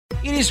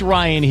It is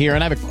Ryan here,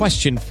 and I have a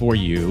question for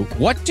you.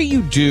 What do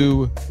you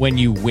do when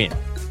you win?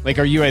 Like,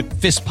 are you a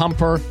fist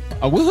pumper,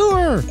 a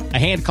woohooer, a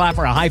hand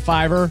clapper, a high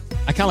fiver?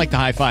 I kind of like the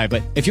high five,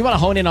 but if you want to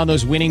hone in on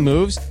those winning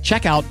moves,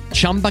 check out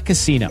Chumba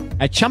Casino.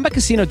 At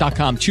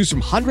ChumbaCasino.com, choose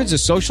from hundreds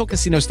of social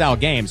casino-style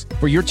games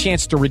for your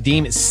chance to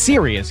redeem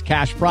serious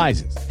cash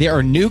prizes. There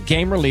are new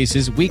game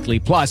releases weekly,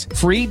 plus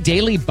free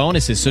daily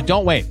bonuses. So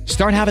don't wait.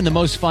 Start having the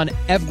most fun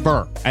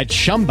ever at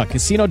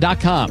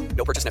ChumbaCasino.com.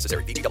 No purchase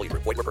necessary. VGW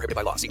Group. Void where prohibited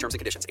by law. See terms and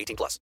conditions.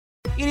 18+.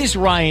 It is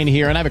Ryan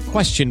here, and I have a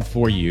question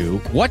for you.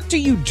 What do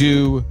you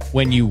do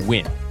when you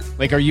win?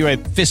 Like, are you a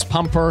fist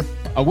pumper,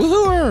 a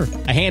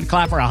woohooer, a hand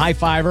clapper, a high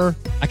fiver?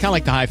 I kind of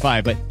like the high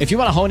five, but if you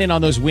want to hone in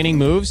on those winning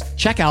moves,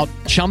 check out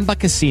Chumba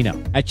Casino.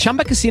 At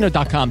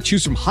ChumbaCasino.com,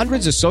 choose from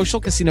hundreds of social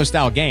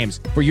casino-style games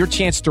for your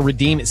chance to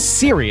redeem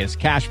serious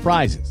cash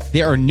prizes.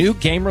 There are new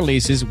game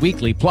releases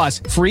weekly, plus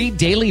free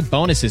daily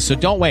bonuses. So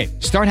don't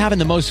wait. Start having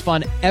the most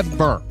fun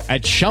ever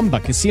at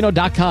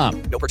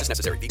ChumbaCasino.com. No purchase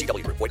necessary.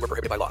 VGW Group. Void where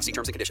prohibited by law. See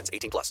terms and conditions.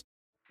 18+.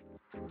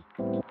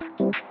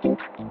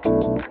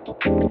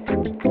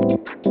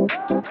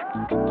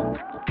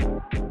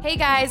 Hey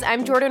guys,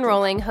 I'm Jordan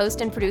Rowling, host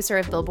and producer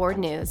of Billboard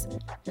News.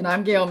 And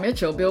I'm Gail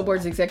Mitchell,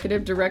 Billboard's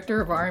Executive Director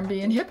of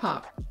R&B and Hip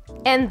Hop.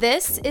 And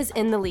this is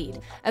In the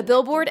Lead, a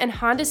Billboard and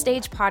Honda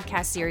Stage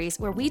podcast series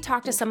where we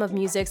talk to some of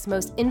music's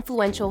most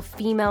influential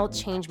female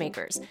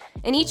changemakers.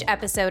 In each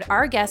episode,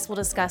 our guests will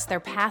discuss their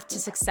path to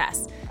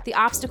success, the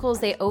obstacles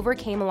they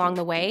overcame along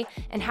the way,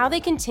 and how they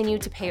continue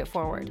to pay it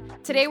forward.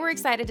 Today, we're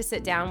excited to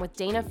sit down with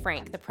Dana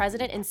Frank, the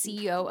president and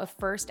CEO of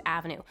First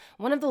Avenue,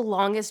 one of the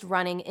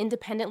longest-running,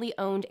 independently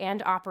owned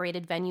and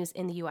operated venues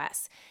in the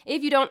U.S.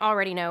 If you don't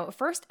already know,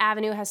 First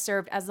Avenue has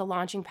served as the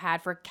launching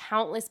pad for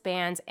countless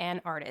bands and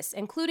artists,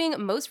 including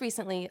most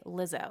recently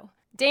Lizzo.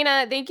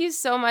 Dana, thank you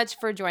so much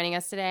for joining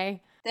us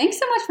today. Thanks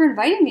so much for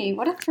inviting me.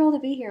 What a thrill to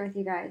be here with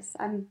you guys.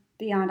 I'm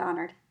beyond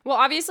honored. Well,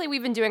 obviously,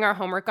 we've been doing our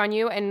homework on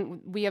you, and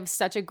we have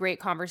such a great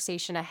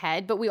conversation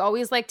ahead, but we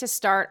always like to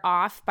start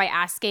off by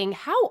asking,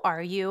 how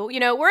are you? You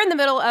know, we're in the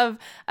middle of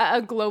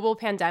a global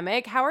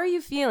pandemic. How are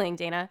you feeling,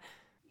 Dana?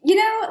 You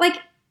know,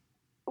 like,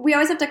 we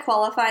always have to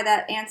qualify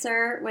that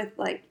answer with,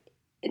 like,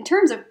 in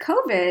terms of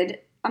COVID,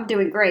 I'm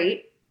doing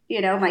great. You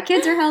know, my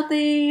kids are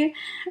healthy,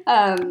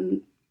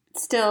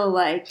 still,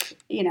 like,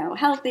 you know,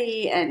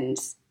 healthy and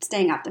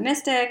staying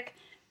optimistic.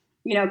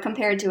 You know,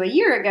 compared to a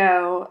year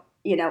ago,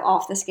 you know,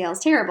 off the scale is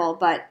terrible,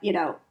 but, you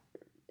know,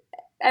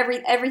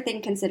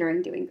 everything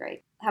considering, doing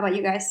great. How about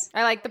you guys?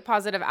 I like the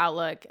positive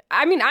outlook.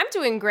 I mean, I'm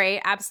doing great,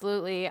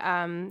 absolutely.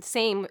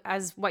 Same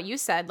as what you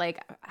said,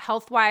 like,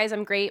 health-wise,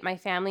 I'm great. My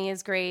family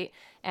is great,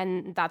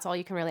 and that's all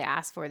you can really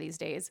ask for these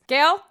days.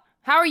 Gail?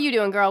 How are you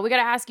doing, girl? We got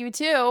to ask you,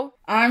 too.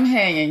 I'm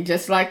hanging,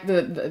 just like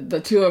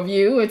the two of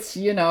you. It's,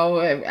 you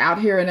know,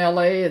 out here in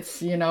LA,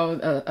 it's, you know,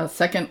 a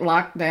second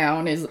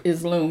lockdown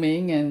is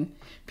looming, and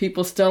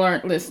people still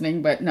aren't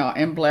listening. But no,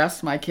 I'm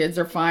blessed. My kids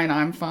are fine.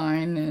 I'm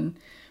fine. And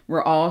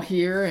we're all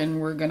here, and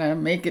we're going to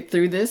make it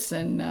through this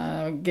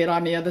and get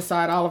on the other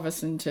side, all of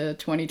us, into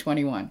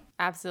 2021.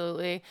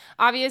 Absolutely.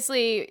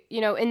 Obviously,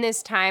 you know, in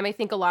this time, I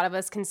think a lot of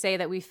us can say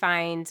that we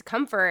find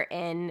comfort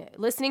in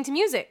listening to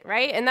music,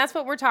 right? And that's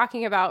what we're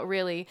talking about,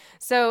 really.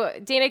 So,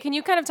 Dana, can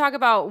you kind of talk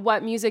about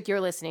what music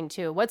you're listening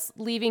to? What's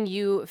leaving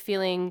you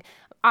feeling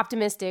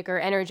optimistic or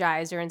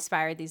energized or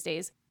inspired these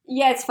days?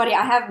 Yeah, it's funny.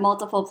 I have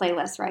multiple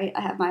playlists, right?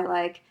 I have my,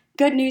 like,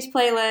 good news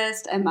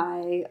playlist and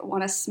my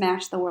want to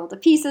smash the world to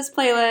pieces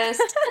playlist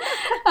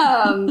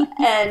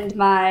and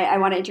my I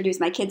want to introduce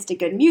my kids to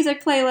good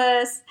music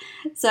playlist.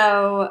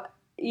 So,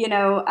 you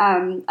know,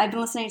 I've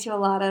been listening to a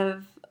lot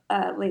of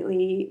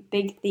lately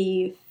Big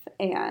Thief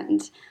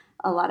and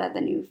a lot of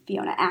the new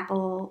Fiona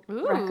Apple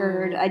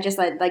record. I just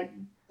like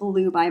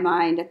blew my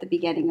mind at the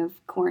beginning of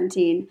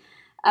quarantine.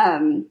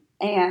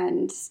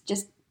 And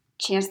just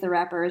Chance the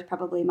Rapper is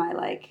probably my,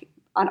 like,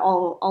 on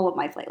all of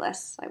my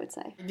playlists, I would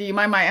say. Do you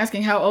mind my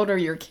asking, how old are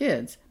your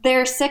kids?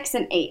 They're 6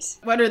 and 8.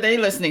 What are they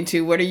listening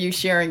to? What are you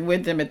sharing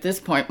with them at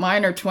this point?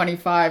 Mine are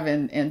 25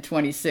 and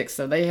 26,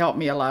 so they help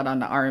me a lot on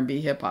the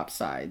R&B hip hop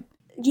side.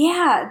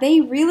 Yeah,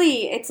 they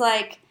really, it's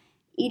like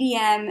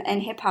EDM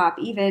and hip hop,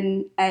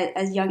 even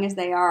as young as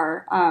they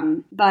are.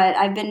 But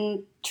I've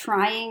been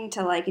trying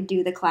to, like,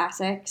 do the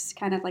classics,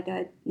 kind of like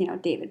a, you know,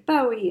 David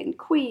Bowie and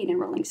Queen and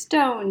Rolling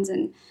Stones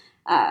and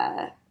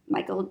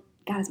Michael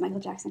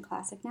Jackson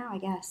classic now, I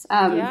guess.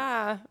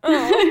 Yeah.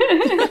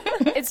 Oh.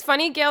 It's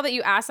funny, Gail, that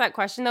you asked that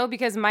question, though,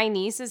 because my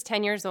niece is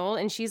 10 years old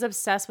and she's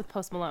obsessed with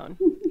Post Malone.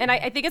 And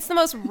I think it's the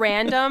most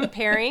random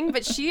pairing,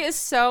 but she is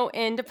so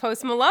into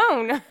Post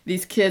Malone.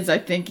 These kids, I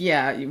think,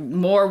 yeah,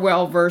 more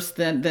well-versed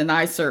than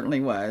I certainly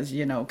was,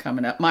 you know,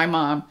 coming up. My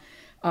mom,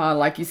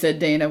 like you said,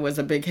 Dana, was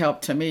a big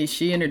help to me.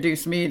 She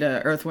introduced me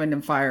to Earth, Wind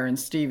and Fire and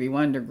Stevie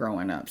Wonder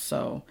growing up.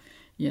 So,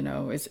 you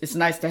know, it's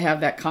nice to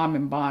have that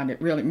common bond.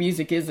 It really,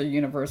 music is a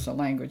universal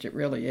language. It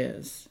really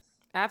is.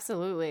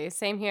 Absolutely.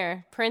 Same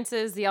here.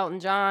 Prince's, the Elton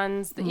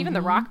Johns, even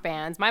the rock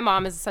bands. My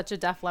mom is such a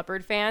Def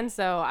Leppard fan,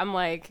 so I'm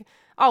like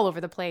all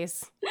over the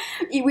place.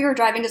 We were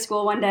driving to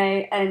school one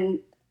day and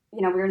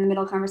we were in the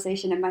middle of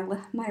conversation, and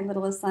my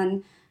littlest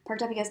son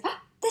perked up. He goes, oh,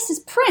 this is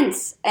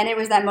Prince. And it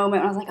was that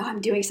moment when I was like, oh,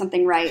 I'm doing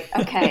something right.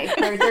 Okay,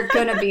 they're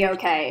going to be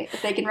okay.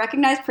 If they can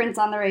recognize Prince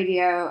on the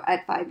radio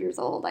at 5 years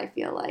old, I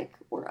feel like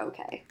we're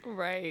okay.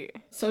 Right.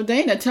 So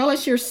Dana, tell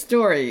us your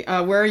story.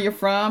 Where are you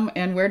from,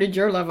 and where did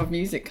your love of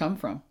music come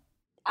from?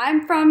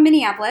 I'm from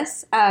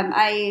Minneapolis.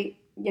 I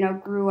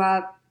grew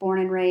up, born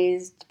and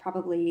raised,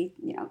 probably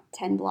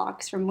 10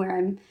 blocks from where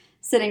I'm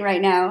sitting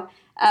right now.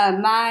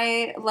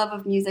 My love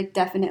of music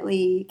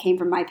definitely came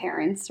from my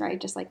parents, right?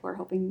 Just like we're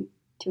hoping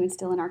to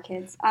instill in our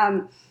kids.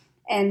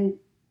 And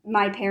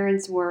my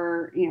parents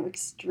were,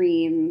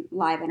 extreme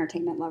live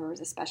entertainment lovers,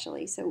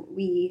 especially. So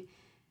we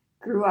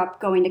grew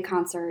up going to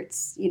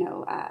concerts,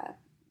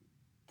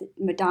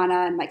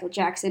 Madonna and Michael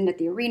Jackson at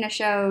the arena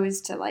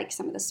shows to like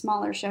some of the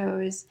smaller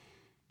shows.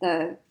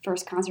 The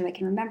first concert I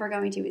can remember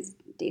going to is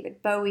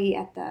David Bowie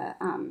at the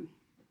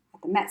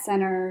Met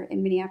Center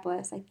in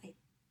Minneapolis, I think,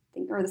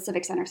 or the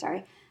Civic Center,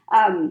 sorry.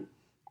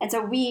 And so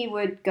we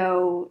would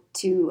go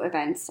to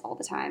events all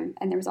the time,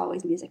 and there was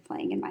always music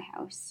playing in my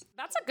house.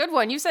 That's a good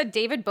one. You said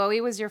David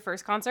Bowie was your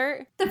first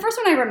concert? The first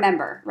one I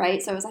remember,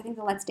 right? So it was, I think,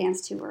 the Let's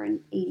Dance tour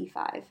in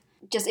 '85.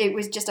 It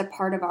was just a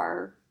part of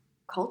our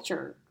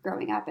culture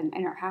growing up in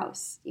our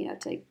house,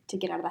 to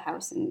get out of the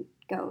house and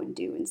go and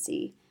do and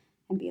see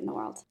and be in the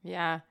world.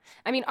 Yeah.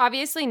 I mean,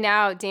 obviously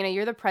now, Dana,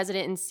 you're the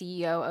president and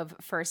CEO of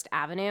First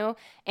Avenue,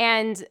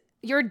 and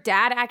your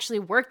dad actually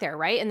worked there,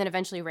 right? And then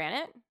eventually ran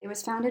it? It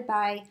was founded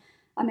by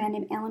a man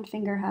named Alan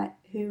Fingerhut,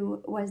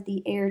 who was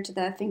the heir to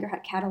the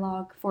Fingerhut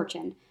catalog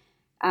fortune,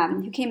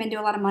 who came into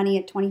a lot of money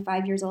at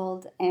 25 years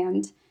old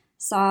and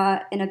saw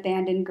an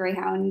abandoned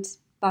Greyhound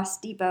bus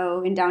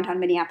depot in downtown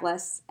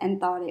Minneapolis and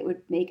thought it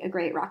would make a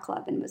great rock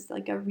club, and was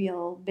like a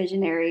real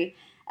visionary,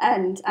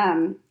 and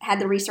had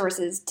the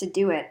resources to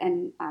do it.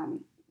 And,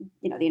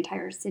 the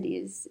entire city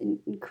is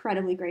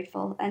incredibly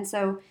grateful. And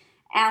so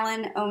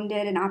Alan owned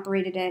it and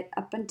operated it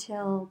up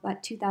until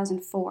about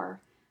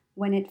 2004,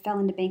 when it fell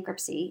into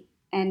bankruptcy.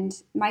 And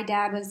my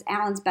dad was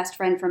Alan's best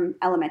friend from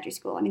elementary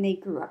school. I mean, they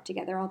grew up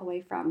together all the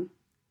way from,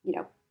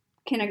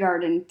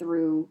 kindergarten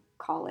through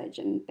college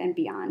and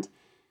beyond.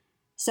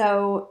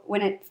 So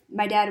when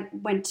my dad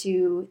went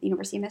to the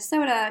University of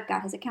Minnesota,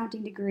 got his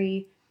accounting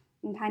degree,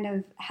 and kind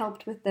of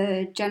helped with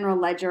the general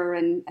ledger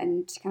and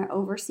kind of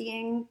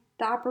overseeing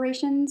the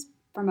operations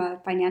from a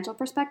financial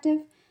perspective.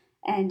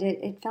 And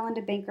it fell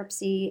into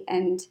bankruptcy,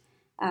 and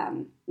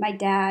my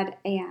dad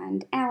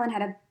and Alan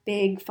had a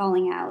big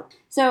falling out.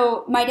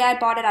 So my dad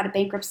bought it out of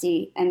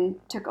bankruptcy and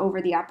took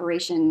over the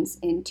operations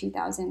in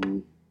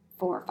 2004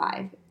 or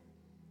 5.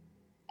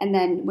 And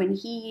then when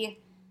he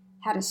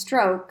had a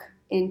stroke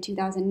in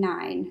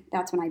 2009,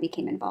 that's when I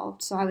became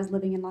involved. So I was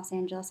living in Los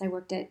Angeles. I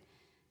worked at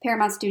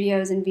Paramount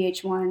Studios and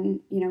VH1,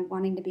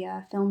 wanting to be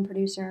a film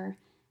producer.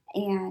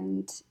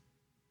 And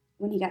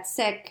when he got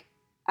sick,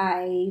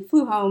 I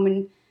flew home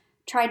and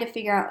tried to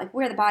figure out like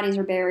where the bodies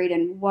were buried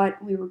and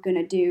what we were going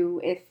to do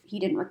if he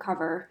didn't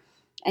recover.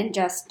 And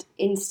just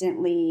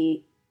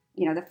instantly,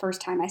 the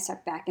first time I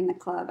stepped back in the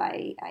club,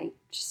 I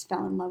just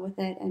fell in love with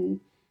it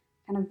and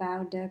kind of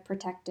vowed to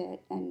protect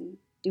it and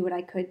do what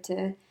I could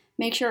to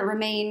make sure it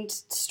remained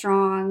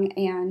strong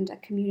and a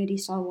community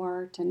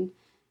stalwart and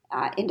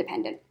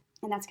independent.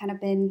 And that's kind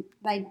of been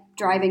my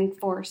driving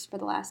force for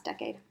the last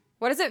decade.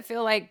 What does it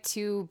feel like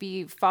to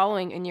be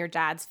following in your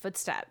dad's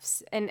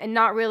footsteps, and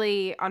not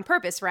really on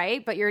purpose,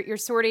 right? But you're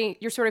sort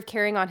of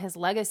carrying on his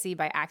legacy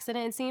by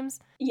accident, it seems.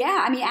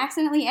 Yeah, I mean,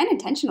 accidentally and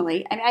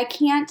intentionally. I mean, I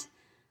can't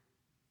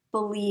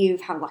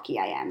believe how lucky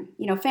I am.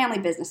 Family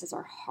businesses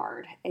are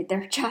hard.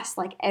 They're just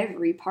like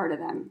every part of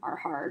them are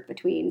hard,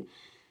 between,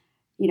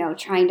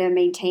 trying to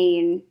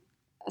maintain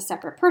a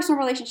separate personal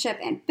relationship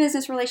and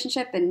business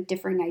relationship and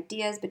differing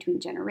ideas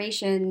between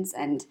generations,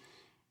 and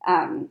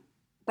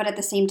but at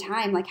the same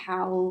time, like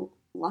how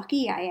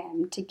lucky I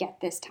am to get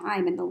this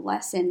time and the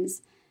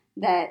lessons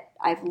that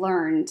I've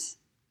learned,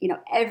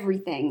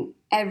 everything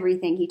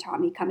he taught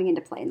me coming into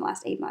play in the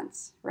last 8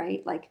 months,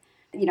 right? Like,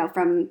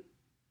 from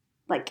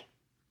like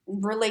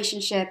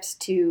relationships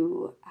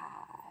to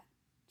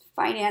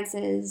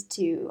finances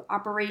to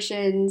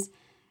operations.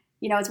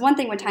 It's one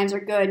thing when times are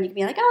good and you can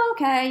be like, oh,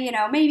 okay,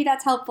 maybe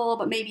that's helpful,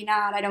 but maybe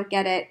not. I don't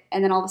get it.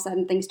 And then all of a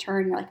sudden things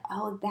turn. You're like,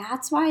 oh,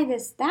 that's why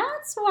this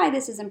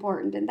is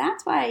important. And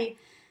that's why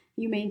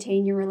you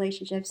maintain your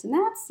relationships. And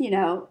that's,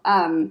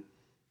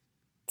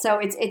 so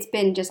it's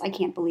been just, I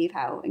can't believe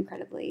how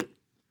incredibly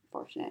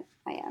fortunate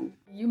I am.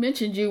 You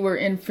mentioned you were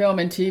in film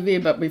and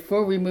TV, but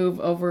before we move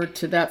over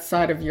to that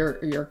side of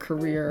your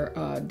career,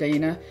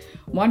 Dana,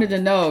 wanted to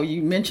know,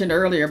 you mentioned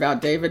earlier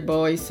about David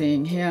Bowie,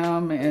 seeing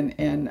him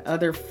and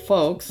other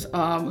folks.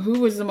 Who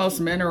was the most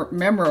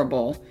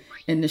memorable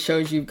in the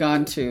shows you've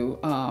gone to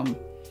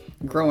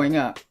growing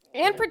up?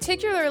 And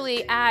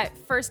particularly at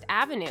First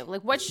Avenue.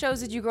 Like, what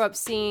shows did you grow up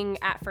seeing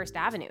at First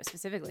Avenue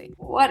specifically?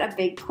 What a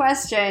big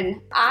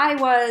question. I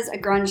was a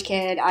grunge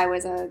kid. I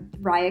was a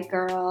riot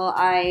girl.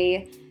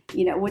 I,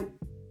 would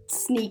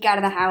sneak out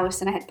of the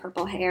house, and I had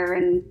purple hair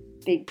and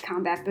big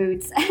combat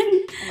boots.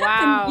 And,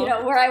 Wow. and, you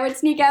know, where I would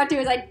sneak out to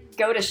is I'd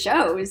go to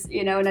shows,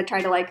 you know, and I'd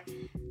try to like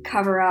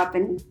cover up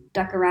and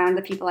duck around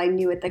the people I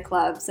knew at the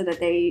club so that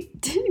they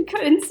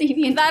couldn't see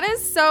me. That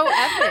is so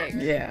epic.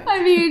 Yeah.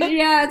 I mean,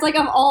 yeah, it's like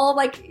I'm all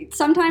like,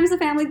 sometimes the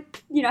family,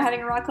 you know,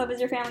 having a rock club as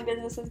your family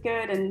business is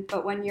good,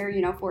 but when you're,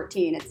 you know,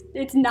 14,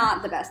 it's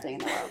not the best thing in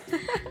the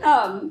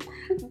world.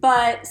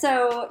 But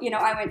so, you know,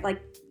 I went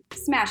like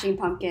Smashing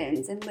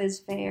Pumpkins and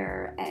Liz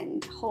Phair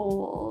and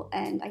Hole,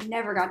 and I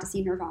never got to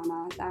see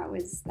Nirvana. That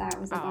was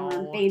a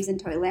bummer. Babes in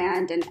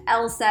Toyland and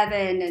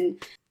L7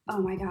 and oh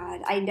my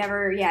God, I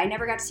never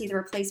got to see the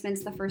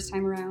Replacements the first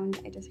time around.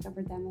 I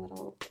discovered them a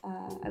little.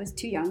 I was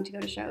too young to go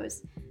to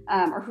shows.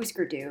 Or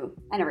Husker Du.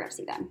 I never got to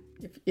see them.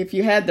 If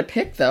you had to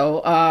pick,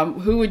 though,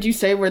 who would you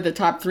say were the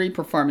top 3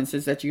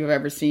 performances that you have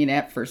ever seen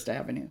at First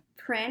Avenue?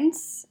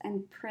 Prince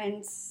and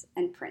Prince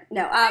and Prince.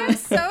 No, I'm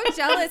so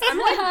jealous. I'm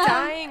like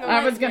dying.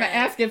 I was going to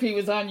ask if he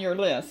was on your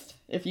list,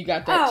 if you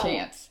got that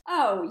chance.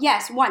 Oh,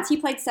 yes, once. He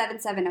played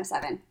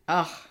 7707.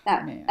 Oh,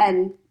 man.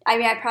 And I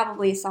mean, I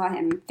probably saw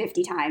him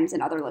 50 times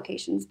in other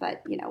locations,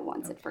 but, you know,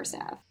 once at First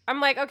Ave.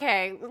 I'm like,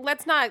 okay,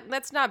 let's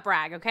not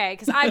brag, okay?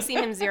 Because I've seen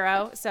him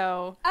 0,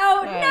 so.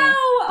 Oh, no.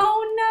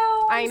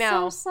 I know.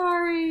 I'm so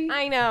sorry.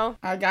 I know.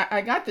 I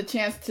got the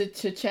chance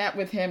to chat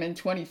with him in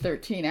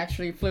 2013.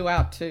 Actually flew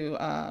out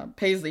to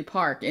Paisley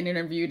Park and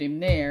interviewed him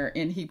there,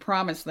 and he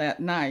promised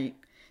that night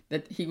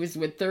that he was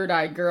with Third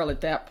Eye Girl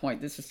at that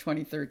point. This was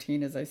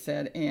 2013, as I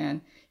said, and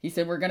he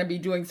said, we're going to be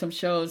doing some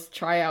shows,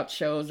 tryout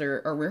shows,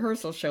 or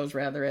rehearsal shows,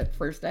 rather, at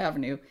First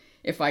Avenue.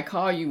 If I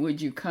call you, would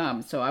you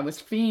come? So I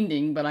was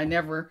fiending, but I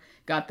never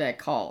got that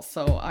call.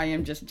 So I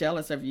am just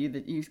jealous of you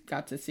that you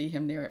got to see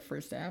him there at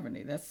First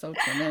Avenue. That's so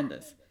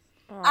tremendous.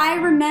 I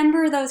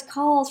remember those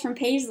calls from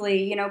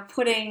Paisley, you know,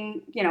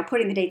 putting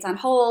the dates on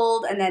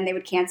hold, and then they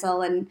would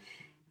cancel, and,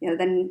 you know,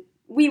 then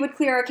we would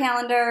clear our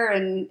calendar,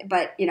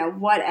 but you know,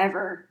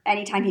 whatever.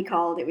 Anytime he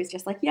called, it was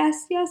just like,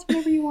 yes,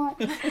 whatever you want.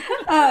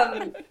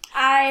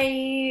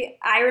 I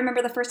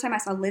remember the first time I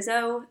saw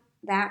Lizzo.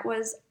 That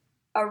was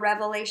a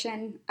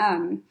revelation.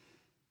 You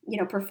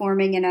know,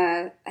 performing in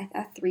a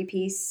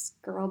 3-piece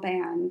girl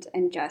band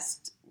and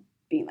just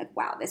being like,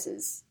 wow, this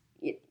is,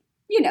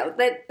 you know,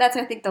 that's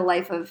I think the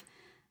life of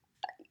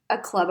a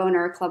club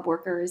owner, a club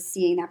worker, is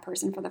seeing that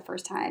person for the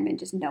first time and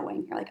just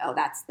knowing you're like, oh,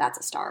 that's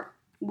a star.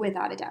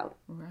 Without a doubt.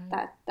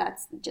 Right.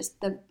 That's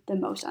just the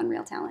most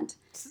unreal talent.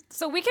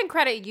 So we can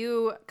credit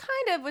you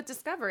kind of with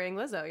discovering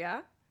Lizzo,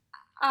 yeah?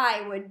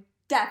 I would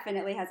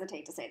definitely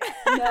hesitate to say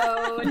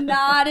that. No,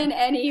 not in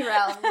any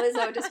realm.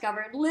 Lizzo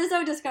discovered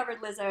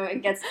Lizzo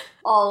and gets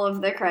all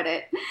of the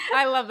credit.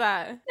 I love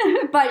that.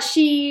 But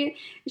she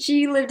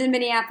lived in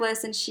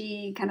Minneapolis, and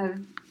she kind of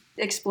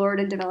explored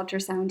and developed her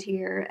sound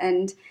here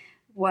and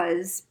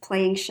was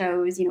playing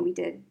shows. You know, we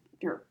did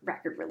her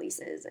record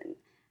releases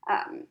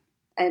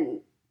and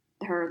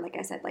her, like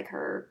I said, like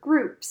her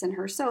groups and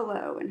her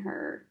solo and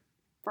her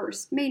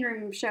first main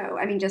room show.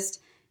 I mean,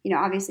 just, you know,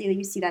 obviously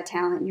you see that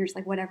talent and you're just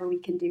like, whatever we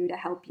can do to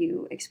help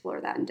you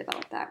explore that and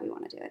develop that, we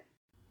want to do it.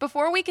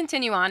 Before we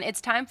continue on,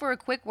 it's time for a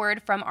quick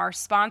word from our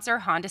sponsor,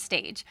 Honda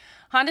Stage.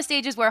 Honda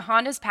Stage is where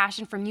Honda's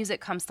passion for music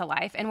comes to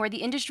life and where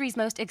the industry's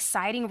most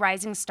exciting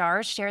rising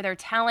stars share their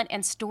talent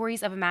and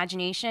stories of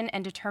imagination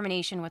and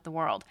determination with the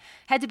world.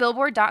 Head to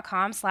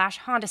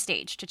billboard.com/Honda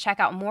Stage to check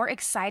out more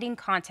exciting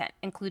content,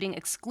 including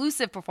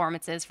exclusive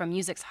performances from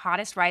music's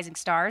hottest rising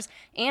stars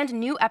and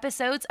new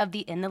episodes of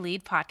the In the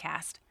Lead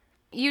podcast.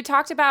 You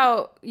talked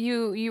about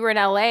you were in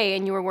LA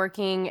and you were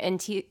working in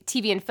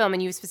TV and film,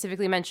 and you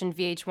specifically mentioned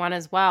VH1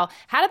 as well.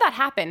 How did that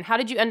happen? How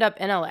did you end up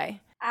in LA?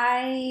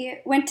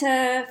 I went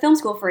to film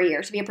school for a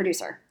year to be a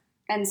producer.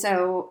 And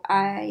so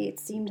it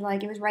seemed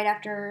like it was right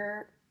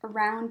after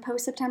around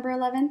post-September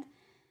 11th.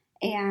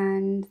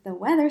 And the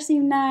weather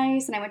seemed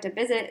nice. And I went to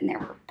visit and there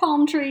were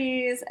palm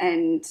trees.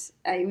 And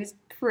it was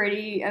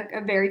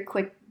a very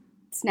quick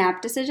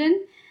snap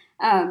decision.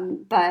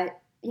 But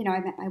you know,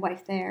 I met my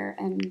wife there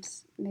and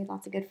made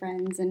lots of good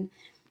friends, and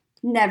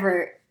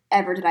never,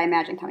 ever did I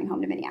imagine coming home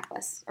to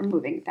Minneapolis or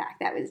moving back.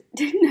 That was,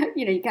 you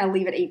know, you kind of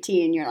leave at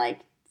 18 and you're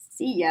like,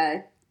 see ya.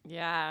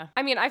 Yeah.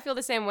 I mean, I feel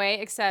the same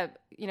way, except,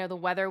 you know, the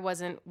weather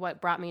wasn't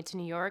what brought me to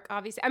New York,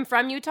 obviously. I'm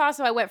from Utah,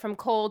 so I went from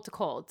cold to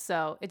cold,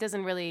 so it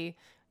doesn't really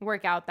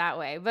work out that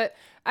way. But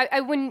I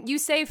when you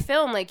say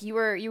film, like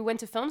you went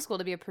to film school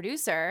to be a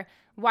producer,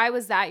 why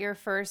was that your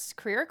first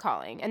career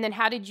calling? And then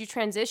how did you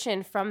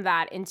transition from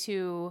that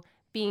into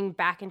being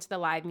back into the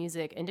live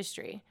music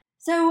industry?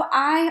 So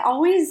I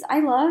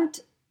loved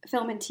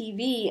film and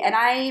TV,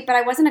 but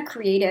I wasn't a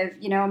creative,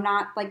 you know, I'm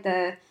not like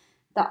the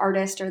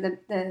artist or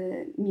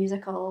the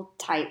musical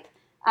type.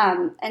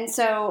 And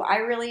so I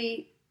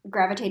really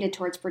gravitated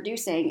towards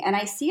producing, and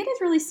I see it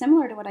as really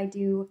similar to what I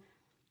do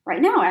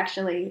right now,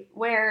 actually,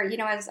 where, you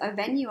know, as a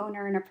venue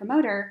owner and a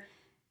promoter,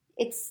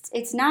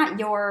 it's not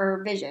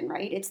your vision,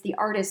 right? It's the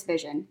artist's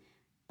vision.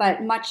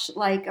 But much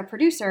like a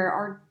producer,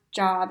 our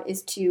job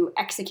is to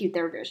execute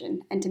their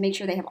vision and to make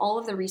sure they have all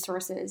of the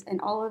resources and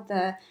all of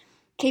the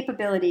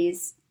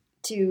capabilities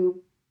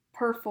to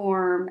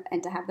perform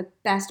and to have the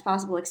best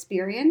possible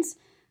experience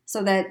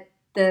so that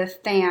the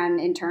fan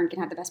in turn can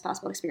have the best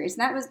possible experience.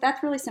 And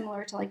that's really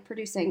similar to like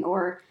producing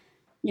or,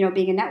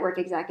 being a network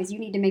exec, is you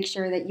need to make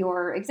sure that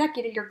your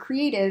executive, your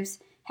creatives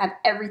have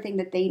everything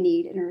that they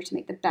need in order to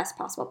make the best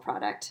possible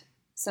product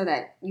so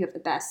that you have the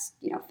best,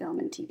 film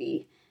and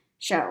TV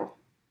show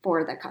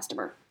for the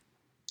customer.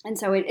 And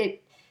so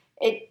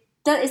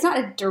it's not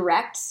a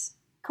direct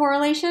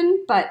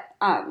correlation, but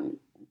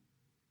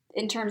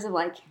in terms of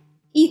like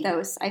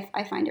ethos,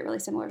 I find it really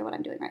similar to what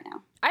I'm doing right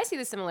now. I see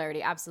the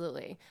similarity,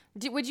 absolutely.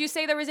 Would you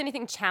say there was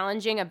anything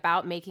challenging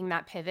about making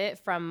that pivot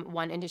from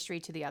one industry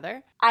to the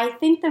other? I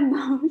think the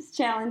most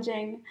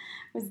challenging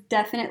was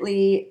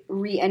definitely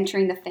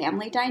re-entering the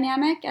family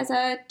dynamic as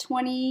a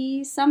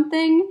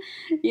 20-something,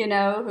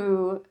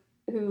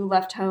 who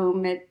left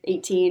home at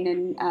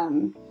 18.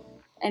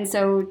 And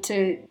so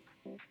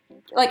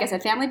like I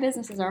said, family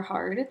businesses are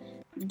hard,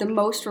 the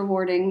most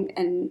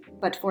rewarding,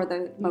 but for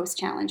the most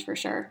challenge for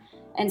sure.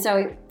 And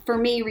so for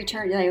me,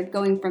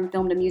 going from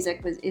film to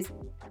music is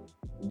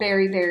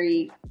very,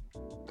 very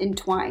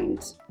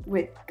entwined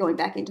with going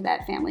back into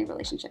that family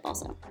relationship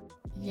also.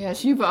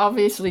 Yes, you've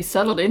obviously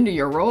settled into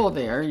your role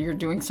there. You're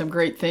doing some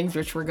great things,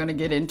 which we're going to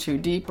get into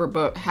deeper.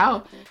 But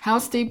how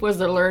steep was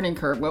the learning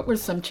curve? What were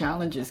some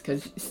challenges?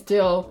 Because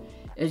still,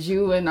 as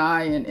you and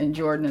I and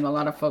Jordan and a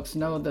lot of folks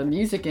know, the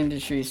music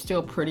industry is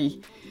still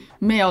pretty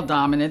male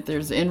dominant.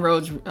 There's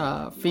inroads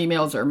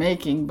females are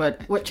making,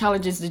 but what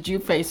challenges did you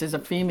face as a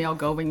female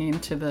going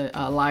into the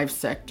live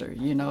sector?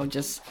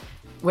 Just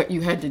what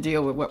you had to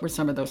deal with. What were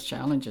some of those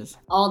challenges?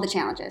 All the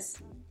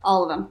challenges,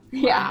 all of them.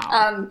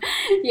 Wow.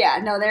 Yeah.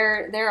 No,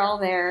 they're all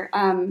there.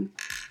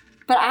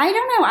 But I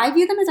don't know. I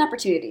view them as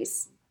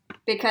opportunities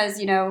because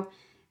you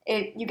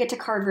get to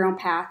carve your own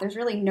path. There's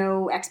really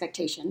no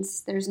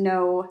expectations. There's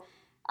no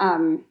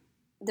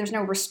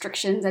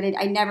restrictions.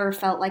 I never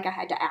felt like I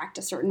had to act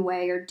a certain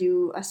way or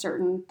do a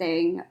certain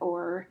thing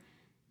or,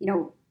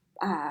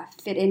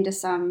 fit into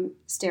some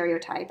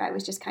stereotype. I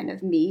was just kind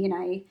of me, and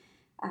I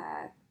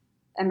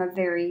am a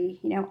very,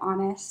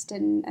 honest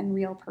and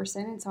real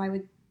person. And so I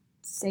would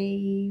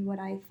say what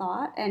I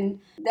thought, and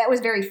that was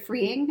very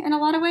freeing in a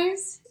lot of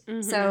ways.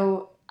 Mm-hmm.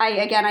 So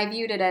I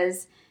viewed it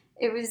as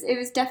it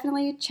was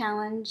definitely a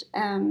challenge,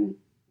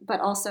 but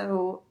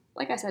also,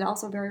 like I said,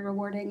 also very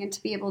rewarding, and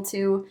to be able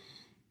to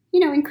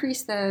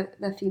increase the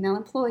female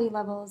employee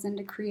levels and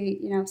to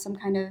create, some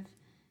kind of,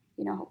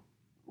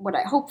 what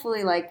I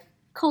hopefully like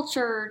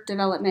culture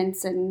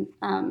developments and,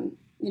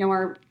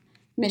 our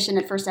mission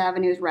at First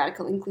Avenue is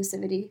radical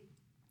inclusivity.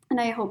 And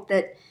I hope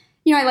that,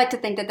 I like to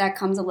think that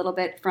comes a little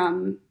bit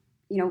from,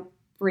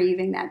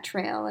 braving that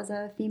trail as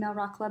a female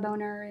rock club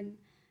owner. And,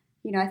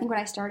 I think when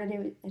I started,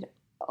 it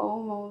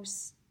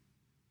almost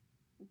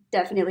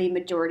definitely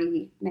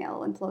majority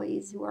male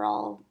employees who were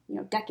all,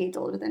 decades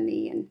older than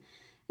me, and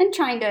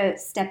trying to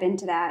step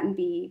into that and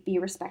be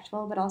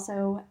respectful, but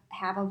also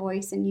have a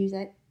voice and use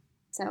it.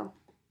 So,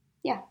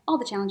 yeah, all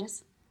the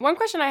challenges. One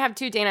question I have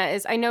too, Dana,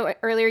 is I know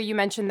earlier you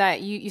mentioned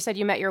that you said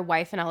you met your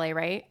wife in LA,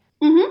 right?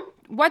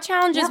 Mm-hmm. What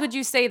challenges would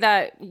you say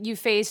that you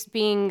faced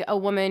being a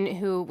woman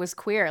who was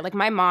queer? Like,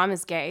 my mom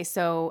is gay,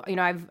 so,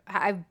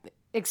 I've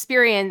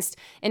experienced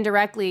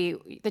indirectly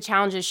the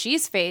challenges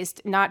she's faced,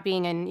 not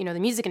being in, the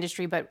music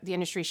industry, but the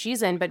industry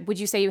she's in. But would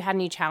you say you had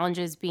any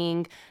challenges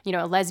being,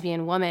 a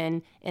lesbian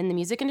woman in the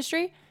music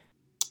industry?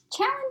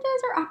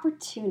 Challenges or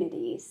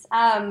opportunities?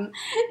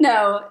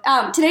 No.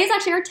 Today is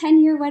actually our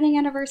 10-year wedding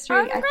anniversary.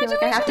 Oh, I feel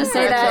like I have to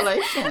say that.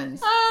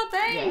 Congratulations. Oh,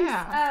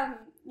 thanks.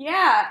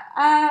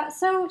 Yeah.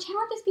 So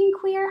challenges being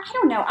queer? I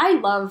don't know. I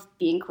love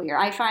being queer.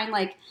 I find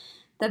like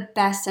the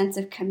best sense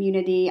of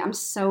community. I'm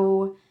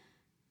so...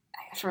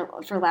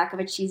 For lack of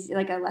a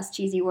less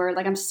cheesy word,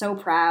 like I'm so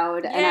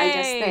proud. Yay. And I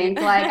just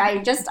think like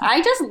I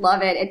just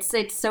love it.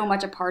 It's so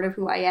much a part of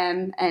who I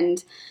am,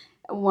 and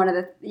one of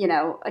the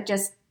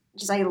just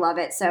I love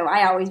it. So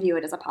I always view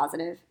it as a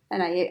positive,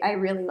 and I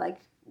really like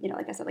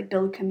like I said, like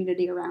build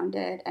community around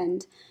it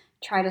and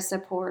try to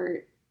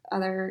support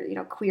other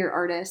queer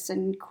artists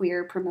and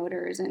queer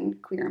promoters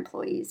and queer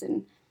employees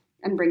and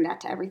bring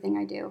that to everything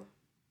I do.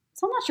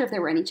 So I'm not sure if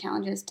there were any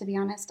challenges, to be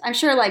honest. I'm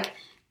sure like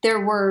there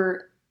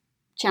were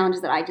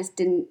challenges that I just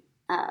didn't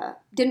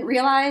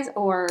realize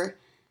or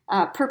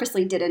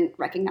purposely didn't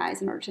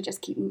recognize in order to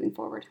just keep moving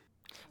forward.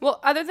 Well,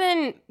 other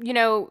than,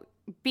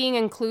 being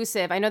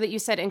inclusive, I know that you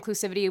said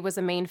inclusivity was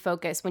a main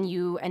focus when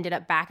you ended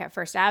up back at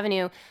First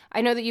Avenue.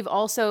 I know that you've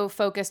also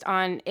focused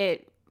on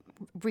it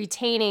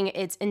retaining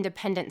its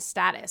independent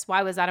status.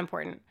 Why was that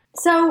important?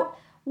 So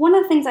one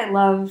of the things I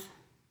love,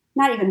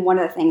 not even one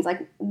of the things,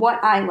 like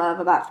what I love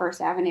about First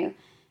Avenue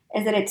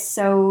is that it's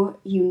so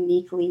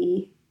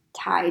uniquely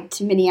tied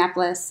to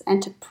Minneapolis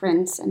and to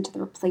Prince and to the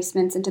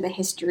replacements and to the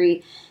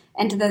history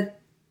and to the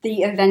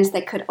events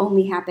that could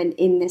only happen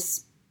in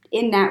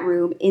that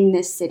room, in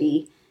this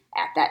city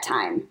at that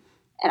time.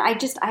 And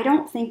I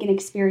don't think an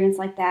experience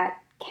like that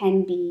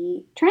can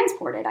be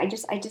transported. I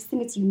just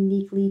think it's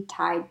uniquely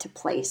tied to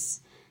place.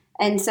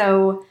 And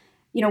so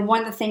one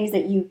of the things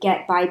that you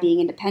get by being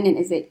independent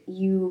is that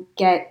you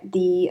get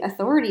the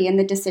authority and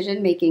the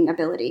decision-making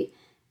ability,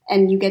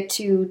 and you get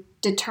to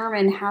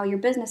determine how your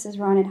business is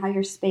run and how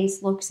your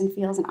space looks and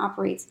feels and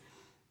operates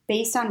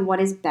based on what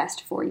is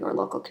best for your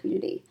local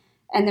community.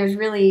 And there's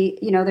really,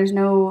 there's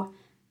no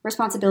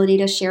responsibility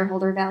to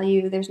shareholder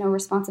value. There's no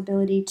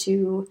responsibility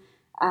to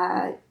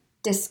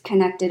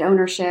disconnected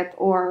ownership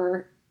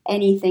or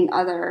anything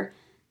other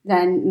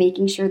than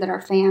making sure that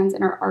our fans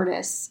and our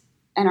artists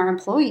and our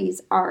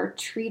employees are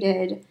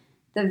treated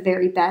the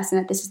very best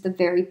and that this is the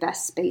very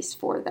best space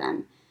for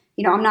them.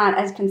 I'm not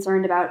as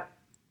concerned about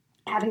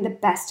having the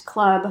best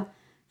club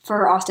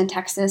for Austin,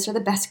 Texas, or the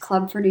best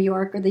club for New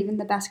York, or even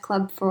the best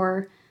club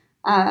for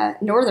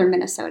northern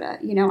Minnesota.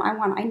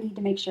 I need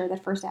to make sure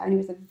that First Avenue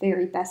is the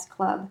very best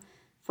club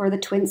for the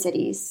Twin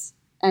Cities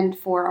and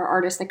for our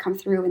artists that come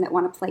through and that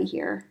want to play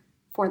here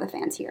for the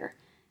fans here.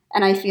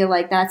 And I feel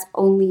like that's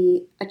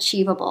only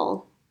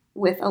achievable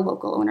with a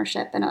local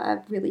ownership and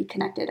a really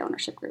connected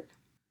ownership group.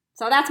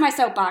 So that's my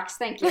soapbox.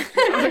 Thank you.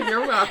 Oh,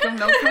 you're welcome.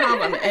 No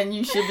problem. And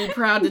you should be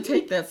proud to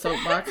take that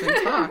soapbox and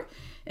talk.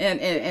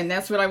 And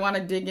that's what I want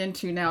to dig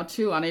into now,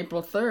 too. On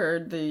April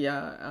 3rd,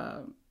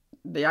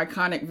 the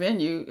iconic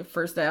venue,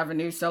 First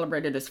Avenue,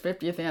 celebrated its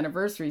 50th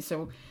anniversary.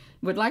 So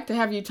would like to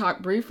have you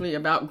talk briefly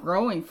about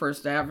growing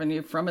First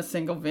Avenue from a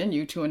single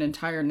venue to an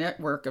entire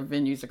network of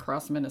venues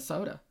across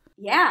Minnesota.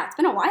 Yeah, it's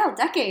been a wild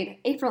decade.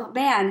 April,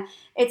 man,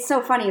 it's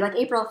so funny. Like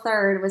April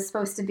 3rd was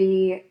supposed to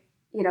be,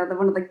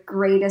 one of the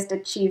greatest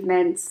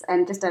achievements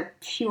and just a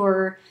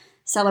pure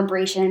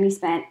celebration. We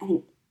spent, I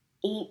think,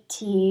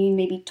 18,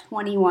 maybe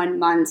 21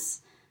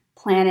 months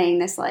planning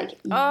this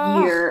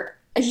year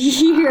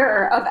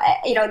of,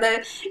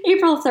 the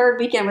April 3rd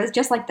weekend was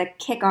just like the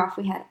kickoff.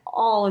 We had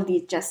all of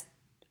these just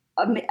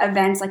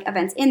events, like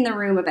events in the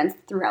room, events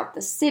throughout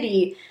the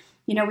city.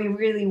 We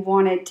really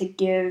wanted to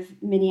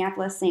give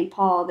Minneapolis, St.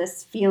 Paul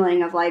this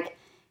feeling of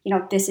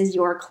this is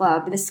your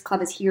club. This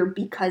club is here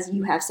because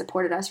you have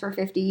supported us for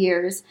 50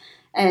 years.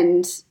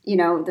 And,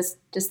 this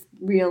just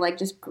real,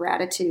 just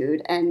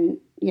gratitude and,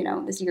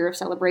 this year of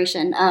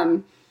celebration.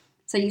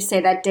 So you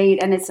say that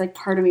date and it's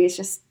part of me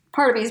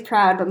is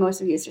proud, but most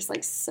of me is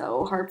just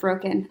so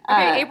heartbroken.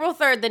 Okay, April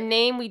 3rd, the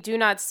name we do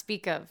not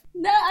speak of.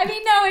 No,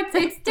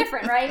 it's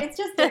different, right? It's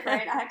just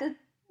different. I have to,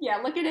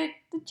 look at it,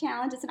 the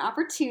challenge. It's an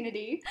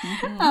opportunity.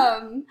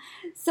 Mm-hmm.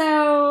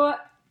 So,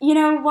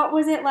 what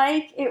was it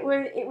like? It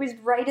was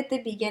right at the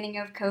beginning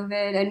of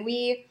COVID, and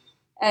we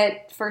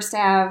at First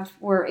Ave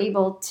were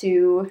able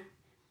to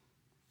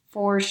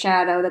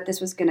foreshadow that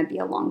this was going to be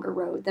a longer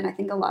road than I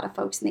think a lot of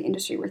folks in the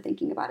industry were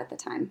thinking about at the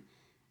time.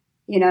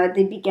 At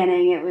the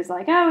beginning, it was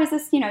is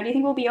this, do you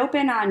think we'll be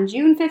open on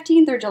June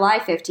 15th or July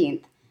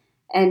 15th?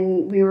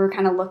 And we were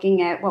kind of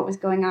looking at what was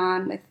going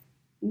on with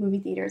movie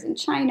theaters in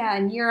China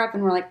and Europe,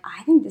 and we're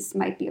I think this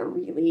might be a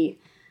really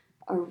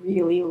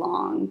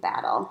long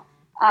battle.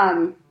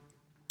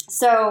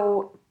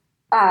 So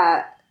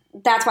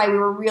that's why we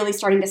were really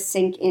starting to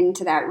sink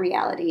into that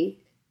reality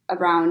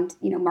around,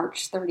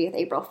 March 30th,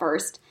 April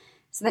 1st.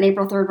 So then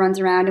April 3rd runs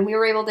around and we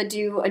were able to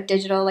do a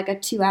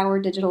 2-hour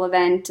digital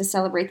event to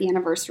celebrate the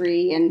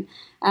anniversary. And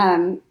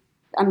I'm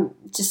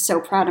just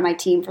so proud of my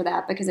team for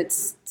that because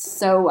it's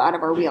so out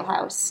of our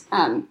wheelhouse.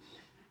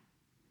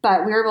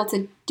 But we were able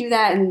to do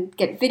that and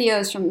get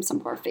videos from some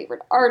of our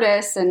favorite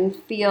artists and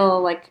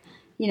feel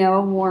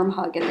a warm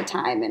hug at the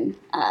time. And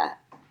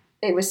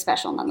it was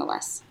special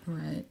nonetheless.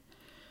 Right.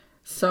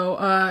 So,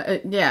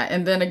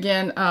 and then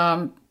again,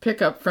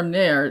 pick up from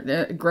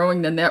there,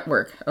 growing the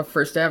network of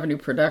First Avenue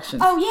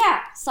Productions. Oh,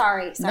 yeah.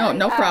 Sorry.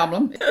 No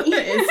problem.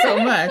 It's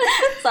so much.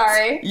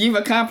 Sorry. You've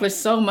accomplished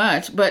so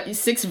much, but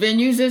 6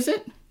 venues, is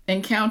it?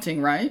 And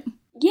counting, right?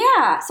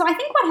 Yeah. So I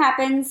think what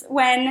happens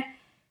when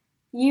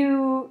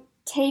you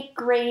take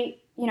great,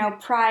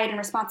 pride and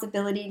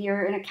responsibility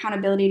and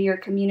accountability to your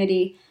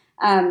community,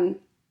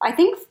 I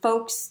think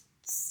folks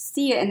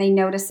see it and they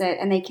notice it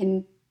and they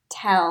can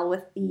tell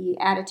with the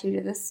attitude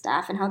of the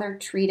staff and how they're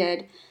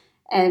treated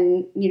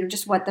and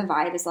just what the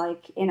vibe is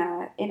like in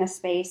a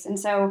space. And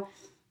so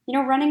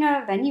running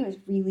a venue is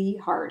really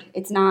hard.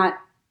 It's not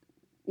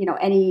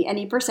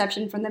any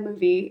perception from the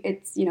movie.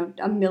 It's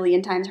a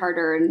million times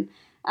harder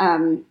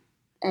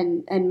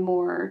and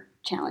more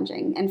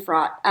challenging and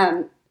fraught.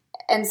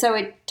 And so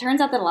it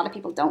turns out that a lot of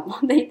people don't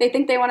want, they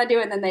think they want to do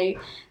it, and then they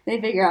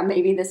figure out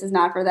maybe this is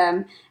not for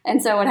them.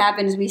 And so what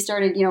happened is we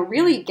started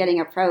really getting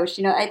approached.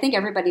 I think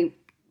everybody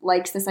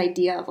likes this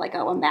idea of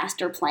a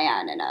master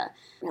plan and a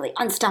really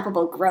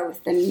unstoppable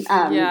growth. And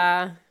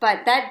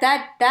but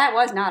that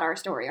was not our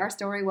story. Our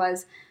story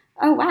was,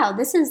 oh wow,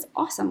 this is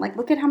awesome.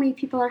 Look at how many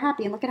people are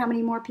happy, and look at how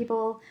many more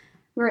people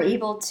we're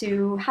able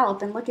to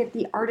help, and look at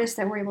the artists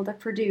that we're able to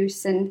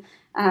produce, and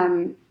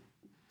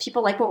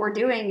people like what we're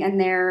doing,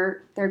 and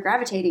they're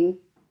gravitating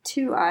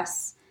to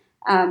us.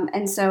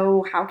 And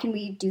so how can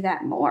we do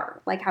that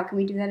more? How can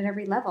we do that at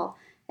every level?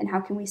 And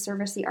how can we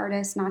service the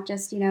artists, not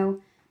just,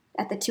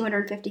 at the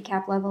 250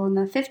 cap level and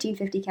the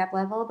 1550 cap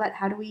level, but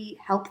how do we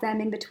help them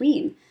in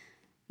between?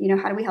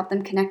 how do we help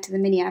them connect to the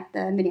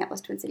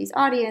Minneapolis Twin Cities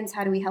audience?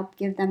 How do we help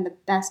give them the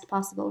best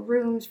possible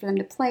rooms for them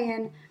to play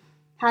in?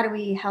 How do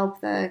we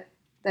help the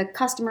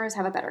customers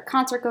have a better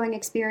concert going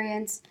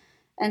experience?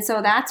 And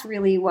so that's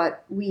really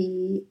what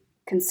we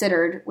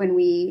considered when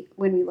we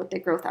looked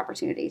at growth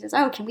opportunities is,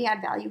 can we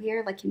add value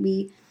here? Like, can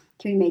we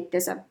make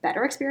this a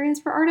better experience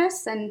for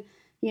artists? And,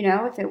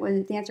 if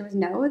the answer was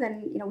no,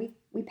 then,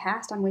 we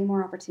passed on way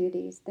more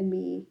opportunities than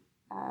we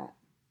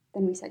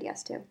said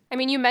yes to. I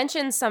mean, you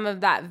mentioned some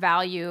of that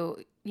value,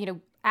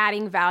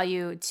 adding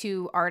value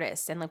to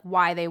artists and like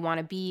why they want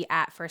to be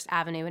at First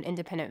Avenue, an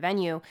independent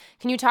venue.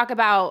 Can you talk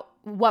about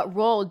what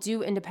role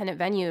do independent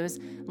venues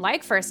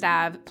like First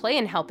Ave play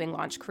in helping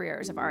launch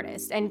careers of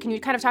artists? And can you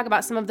kind of talk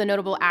about some of the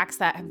notable acts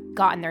that have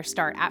gotten their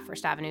start at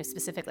First Avenue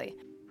specifically?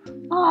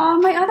 Oh,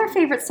 my other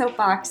favorite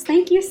soapbox.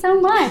 Thank you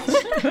so much.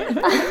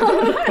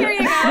 Here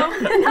you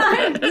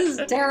go. This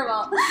is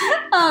terrible.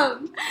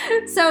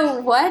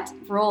 So what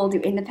role do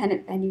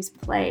independent venues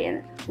play?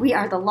 And we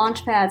are the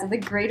launch pads of the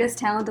greatest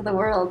talent in the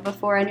world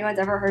before anyone's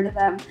ever heard of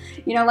them.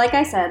 Like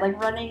I said, like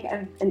running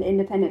an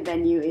independent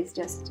venue is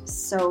just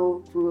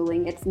so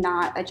grueling. It's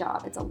not a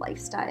job, it's a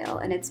lifestyle.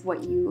 And it's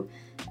what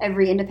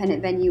every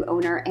independent venue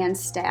owner and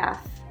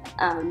staff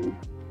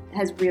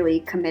has really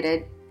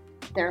committed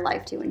their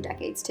life to in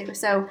decades too.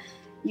 So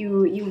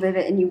you live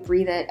it and you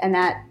breathe it, and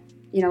that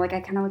like I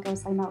kind of like I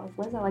was talking about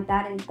with Lizzo, like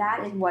that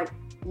is what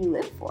you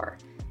live for.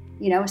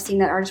 Seeing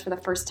that artist for the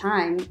first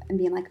time and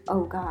being like,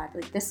 oh God,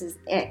 like this is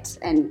it,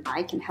 and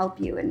I can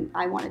help you, and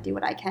I want to do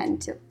what I can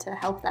to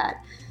help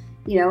that.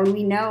 And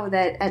we know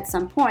that at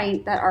some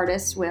point that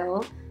artists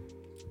will,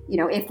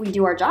 if we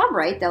do our job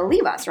right, they'll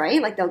leave us,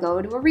 right? Like they'll go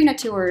to arena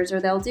tours,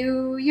 or they'll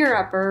do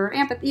Europe or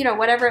amphitheater,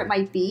 whatever it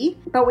might be.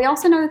 But we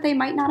also know that they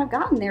might not have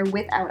gotten there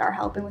without our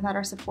help and without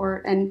our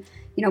support. And,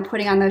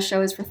 putting on those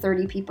shows for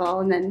 30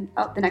 people, and then,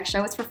 the next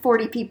show is for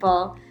 40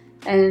 people.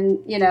 And,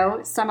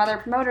 some other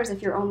promoters,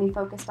 if you're only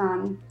focused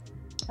on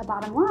a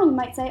bottom line,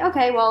 might say,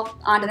 okay, well,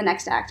 on to the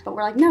next act. But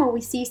we're like, no, we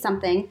see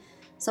something,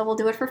 so we'll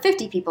do it for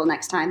 50 people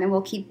next time, and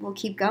we'll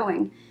keep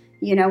going.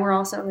 We're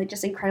also like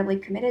just incredibly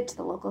committed to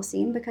the local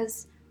scene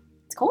because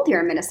it's cold here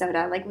in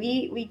Minnesota. Like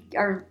we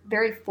are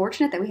very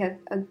fortunate that we have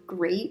a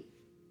great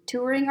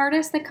touring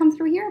artists that come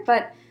through here,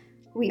 but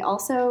we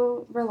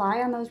also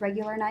rely on those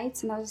regular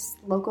nights and those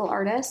local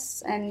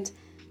artists and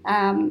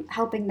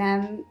helping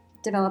them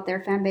develop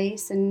their fan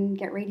base and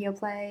get radio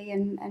play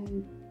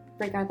and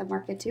break out of the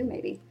market too,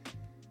 maybe.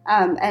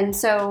 And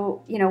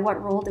so,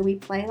 what role do we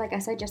play? Like I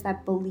said, just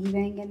that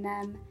believing in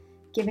them,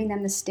 giving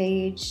them the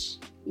stage,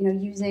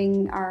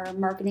 using our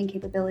marketing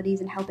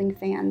capabilities and helping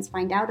fans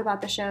find out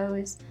about the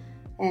shows,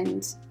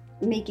 and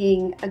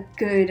making a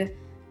good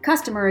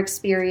customer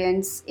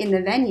experience in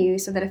the venue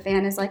so that a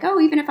fan is like, oh,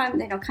 even if I'm,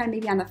 kind of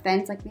maybe on the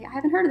fence, like, I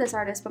haven't heard of this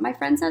artist, but my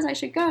friend says I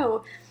should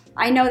go.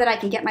 I know that I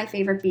can get my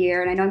favorite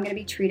beer, and I know I'm going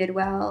to be treated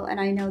well, and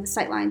I know the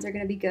sight lines are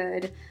going to be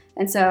good.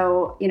 And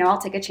so,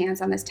 I'll take a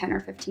chance on this 10 or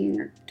 15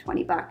 or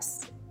 20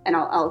 bucks, and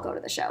I'll go to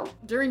the show.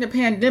 During the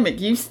pandemic,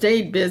 you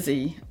stayed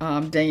busy,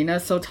 Dana.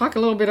 So talk a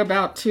little bit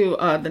about, too,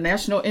 the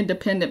National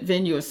Independent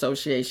Venue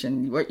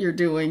Association, what you're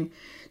doing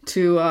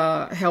to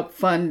help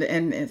fund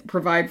and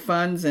provide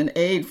funds and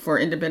aid for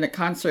independent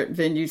concert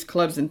venues,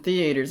 clubs, and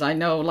theaters. I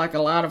know, like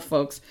a lot of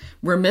folks,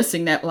 we're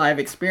missing that live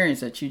experience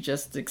that you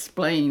just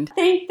explained.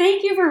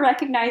 Thank you for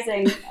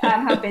recognizing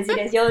how busy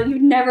it is.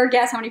 You'd never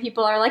guess how many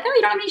people are like, oh,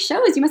 you don't have any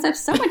shows. You must have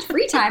so much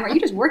free time. Are you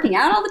just working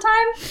out all the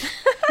time?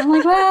 I'm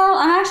like, well,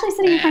 I'm actually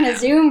sitting in front of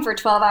Zoom for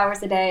 12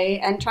 hours a day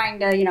and trying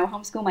to,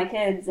 homeschool my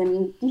kids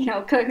and,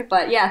 cook.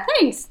 But yeah,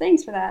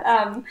 thanks for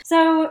that.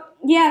 So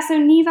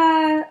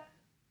NIVA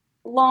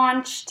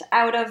launched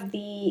out of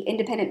the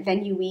Independent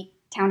Venue Week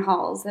town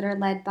halls that are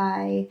led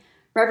by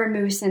Reverend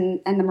Moose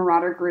and the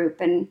Marauder Group.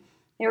 And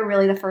they were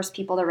really the first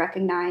people to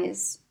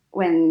recognize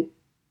when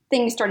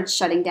things started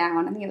shutting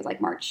down. I think it was like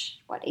March,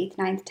 8th,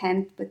 9th,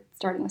 10th,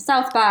 starting with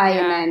South by,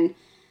 and then,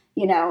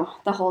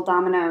 the whole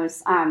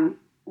dominoes,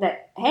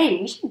 that,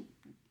 hey,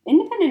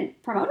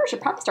 independent promoters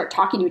should probably start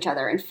talking to each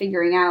other and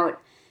figuring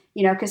out,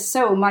 because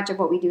so much of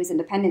what we do as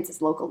independents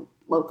is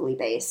locally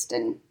based.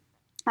 And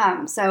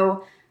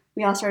so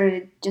we all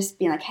started just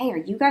being like, hey, are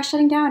you guys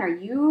shutting down? Are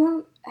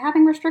you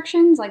having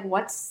restrictions? Like,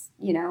 what's,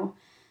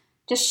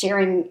 just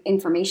sharing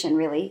information,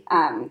 really.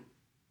 And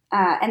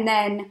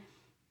then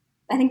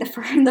I think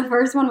the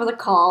first one was a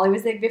call. It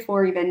was like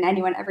before even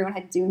everyone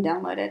had Zoom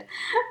downloaded.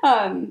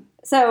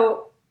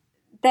 So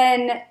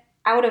then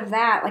out of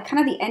that, like kind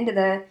of the end of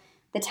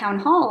the town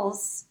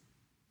halls,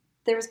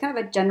 there was kind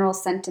of a general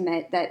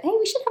sentiment that, hey,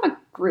 we should have a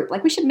group.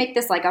 Like, we should make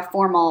this like a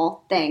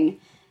formal thing.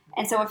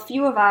 And so a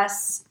few of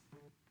us,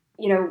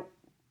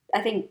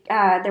 I think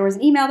there was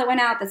an email that went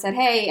out that said,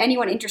 hey,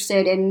 anyone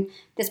interested in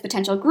this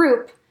potential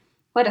group,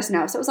 let us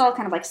know. So it was all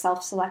kind of like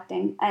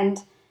self-selecting.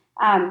 And,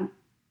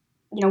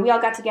 we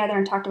all got together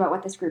and talked about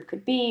what this group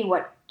could be.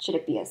 What should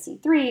it be, a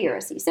C3 or a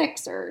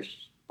C6 or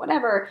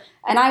whatever?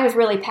 And I was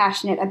really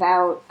passionate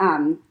about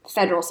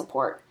federal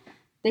support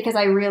because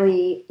I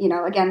really,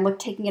 again,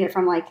 taking it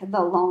from like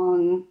the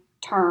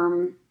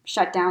long-term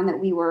shutdown that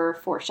we were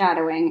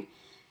foreshadowing,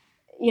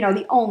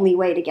 the only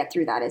way to get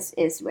through that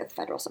is with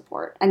federal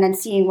support. And then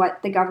seeing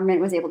what the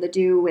government was able to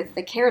do with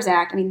the CARES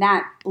Act,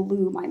 that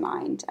blew my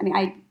mind.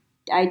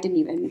 I didn't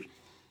even,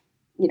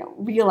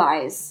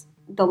 realize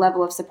the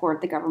level of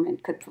support the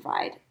government could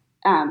provide.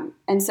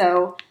 And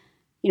so,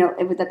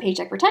 with the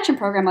Paycheck Protection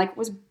Program,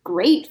 was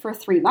great for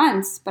 3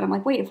 months, but I'm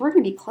like, wait, if we're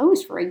going to be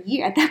closed for a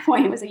year, at that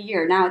point it was a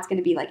year, now it's going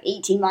to be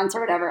 18 months or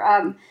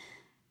whatever.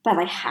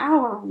 But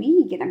how are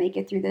we going to make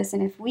it through this?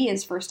 And if we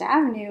as First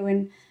Avenue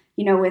and,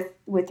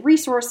 with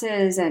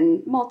resources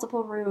and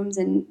multiple rooms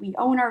and we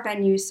own our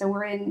venues, so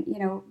we're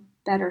in,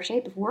 better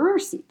shape. If we're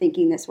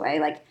thinking this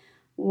way,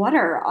 what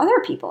are other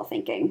people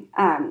thinking?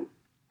 And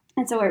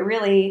so it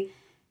really,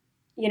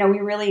 we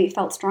really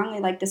felt strongly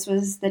like this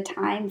was the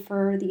time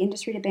for the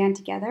industry to band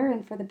together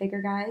and for the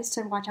bigger guys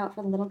to watch out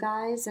for the little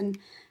guys and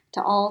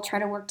to all try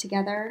to work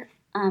together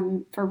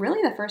for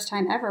really the first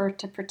time ever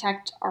to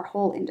protect our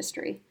whole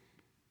industry.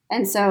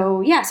 And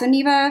so, so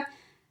NEVA,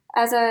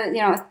 as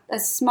a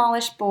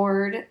smallish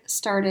board,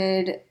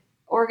 started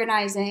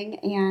organizing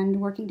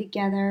and working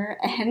together.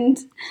 And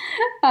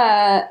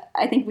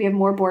I think we have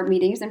more board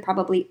meetings than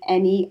probably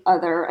any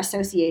other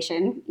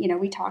association.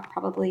 We talk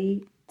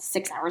probably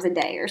 6 hours a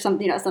day or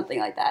something, something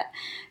like that,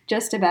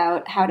 just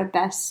about how to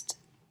best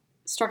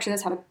structure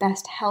this, how to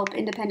best help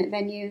independent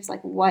venues,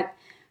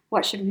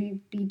 what should we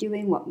be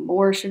doing, what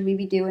more should we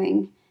be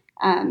doing,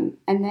 and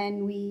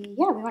then we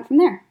went from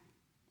there.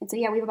 And so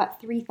we have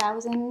about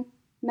 3,000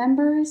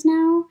 members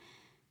now,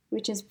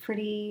 which is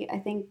pretty. I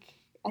think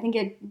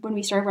when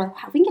we started, we're like,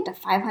 wow, if we can get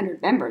to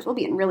 500 members, we'll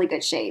be in really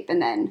good shape,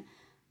 and then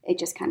it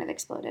just kind of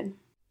exploded.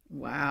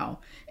 Wow.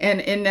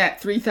 And in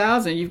that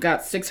 3,000, you've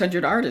got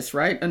 600 artists,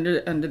 right?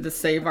 Under the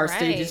Save Our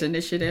Stages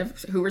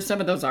initiative. Who were some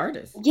of those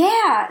artists?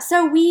 Yeah.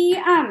 So we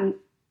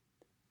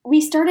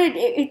started,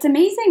 it's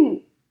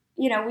amazing.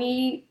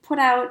 We put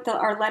out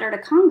our letter to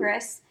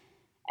Congress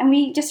and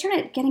we just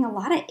started getting a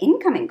lot of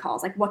incoming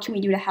calls. What can we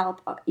do to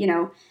help?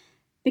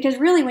 Because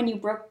really when you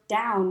broke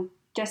down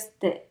just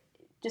the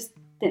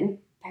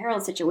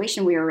imperiled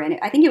situation we were in,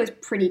 I think it was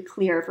pretty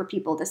clear for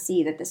people to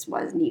see that this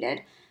was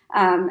needed.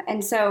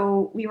 And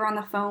so we were on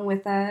the phone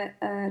with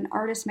an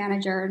artist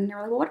manager, and they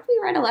were like, well, what if we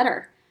write a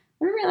letter?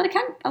 What if we write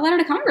a letter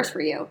to Congress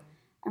for you?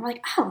 And we're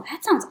like, oh,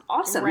 that sounds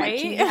awesome. Right?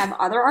 Can you have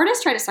other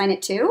artists try to sign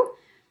it too?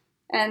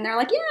 And they're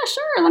like, yeah,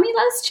 sure.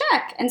 Let's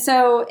check. And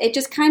so it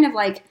just kind of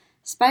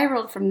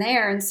spiraled from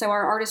there. And so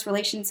our artist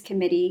relations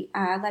committee,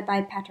 led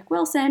by Patrick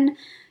Wilson,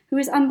 who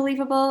is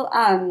unbelievable,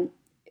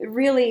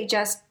 really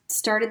just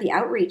started the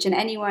outreach. And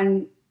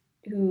anyone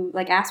who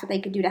asked what they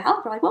could do to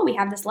help, we're like, well, we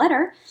have this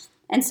letter.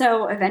 And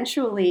so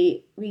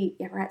eventually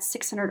we're at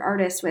 600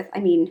 artists with, I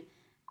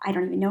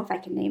don't even know if I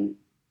can name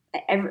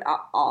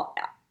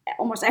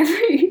almost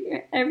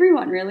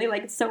everyone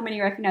really, so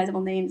many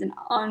recognizable names and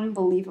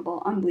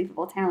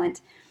unbelievable talent.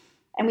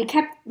 And we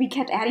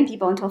kept adding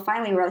people until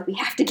finally we were like, we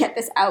have to get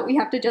this out. We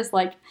have to just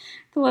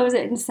close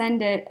it and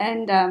send it.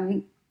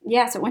 And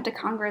so it went to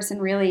Congress, and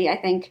really, I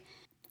think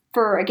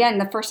for, again,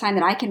 the first time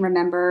that I can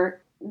remember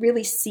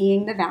really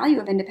seeing the value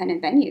of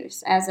independent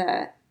venues as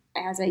a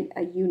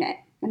unit.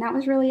 And that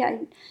was really,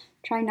 I'm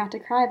trying not to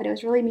cry, but it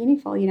was really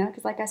meaningful,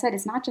 because like I said,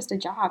 it's not just a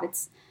job,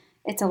 it's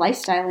a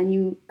lifestyle, and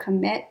you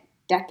commit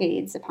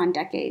decades upon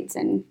decades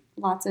and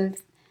lots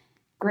of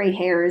gray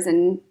hairs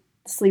and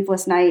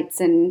sleepless nights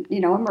and,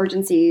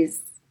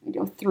 emergencies,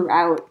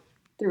 throughout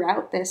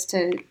this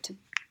to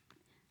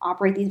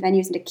operate these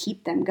venues and to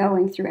keep them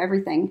going through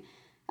everything.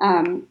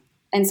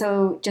 And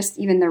so just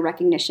even the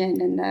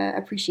recognition and the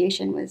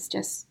appreciation was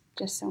just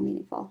so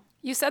meaningful.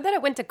 You said that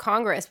it went to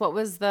Congress. What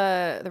was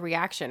the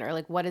reaction,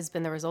 or what has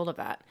been the result of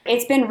that?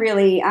 It's been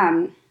really,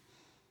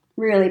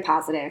 really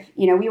positive.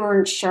 We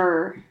weren't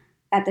sure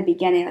at the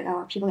beginning,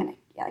 are people going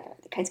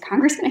to, is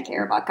Congress going to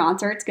care about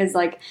concerts? Because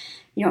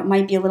it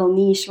might be a little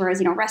niche,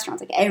 whereas,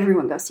 restaurants,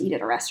 everyone goes to eat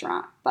at a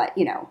restaurant. But,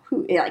 we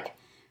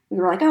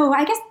were like, oh,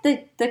 I guess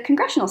the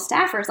congressional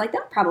staffers,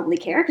 they'll probably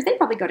care because they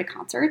probably go to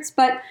concerts.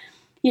 But,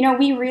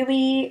 we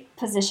really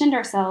positioned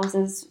ourselves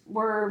as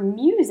we're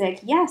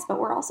music, yes, but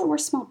we're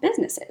small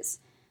businesses.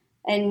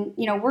 And,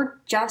 we're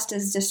just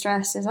as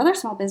distressed as other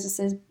small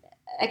businesses,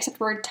 except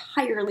we're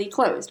entirely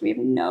closed. We have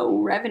no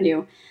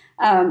revenue.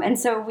 And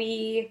so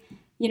we,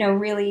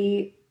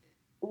 really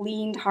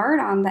leaned hard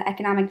on the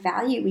economic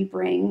value we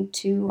bring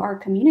to our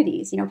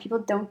communities. People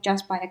don't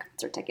just buy a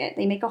concert ticket.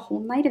 They make a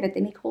whole night of it.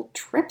 They make whole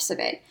trips of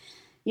it.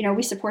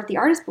 We support the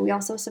artists, but we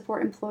also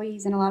support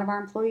employees. And a lot of our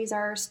employees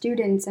are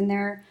students, and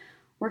they're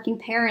working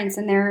parents,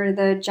 and they're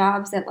the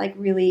jobs that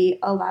really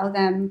allow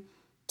them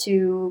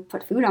to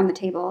put food on the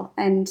table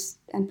and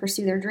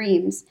pursue their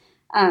dreams.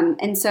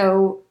 And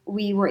so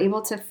we were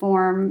able to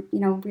form,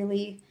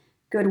 really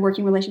good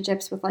working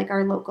relationships with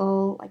our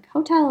local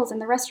hotels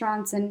and the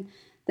restaurants and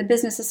the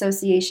business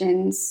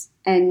associations,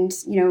 and,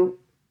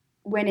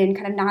 went in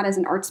kind of not as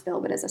an arts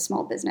bill, but as a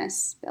small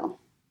business bill,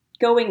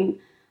 going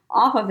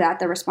off of that,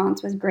 the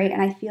response was great.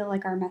 And I feel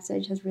like our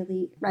message has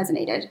really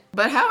resonated.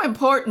 But how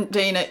important,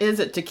 Dana, is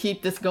it to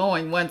keep this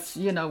going once,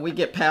 we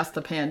get past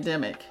the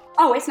pandemic?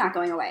 Oh, it's not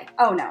going away.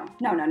 Oh, no.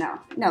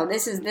 No,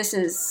 this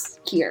is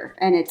here.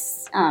 And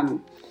it's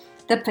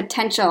the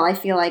potential, I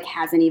feel like,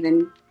 hasn't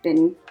even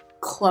been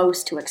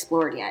close to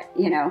explored yet.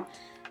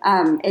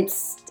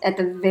 It's at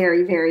the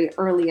very, very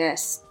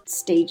earliest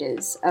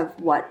stages of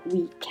what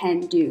we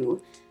can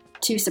do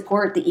to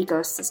support the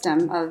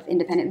ecosystem of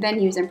independent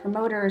venues and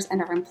promoters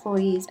and our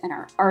employees and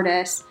our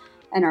artists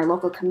and our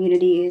local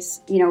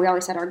communities. We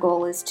always said our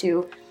goal is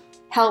to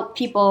help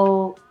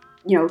people,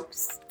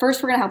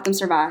 first we're going to help them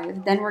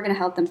survive, then we're going to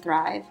help them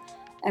thrive,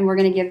 and we're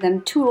going to give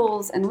them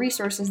tools and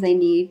resources they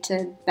need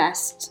to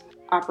best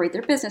operate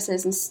their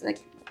businesses and,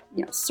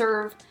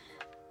 serve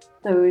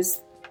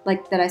those,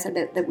 like that I said,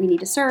 that we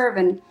need to serve.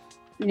 And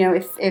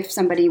if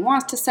somebody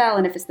wants to sell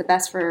and if it's the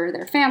best for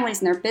their families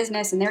and their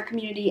business and their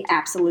community,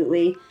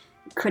 absolutely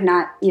could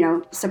not,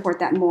 support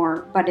that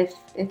more. But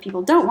if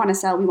people don't want to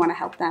sell, we want to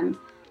help them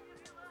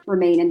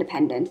remain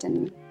independent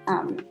and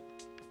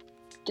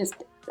just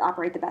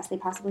operate the best they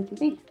possibly can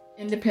be.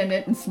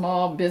 Independent and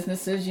small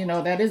businesses,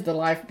 that is the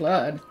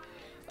lifeblood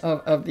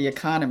of the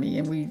economy.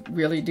 And we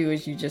really do,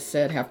 as you just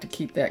said, have to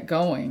keep that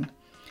going.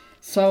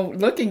 So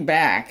looking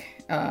back,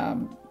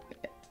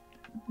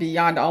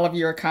 beyond all of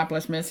your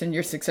accomplishments and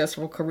your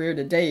successful career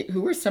to date,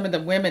 who are some of the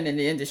women in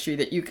the industry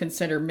that you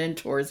consider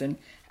mentors, and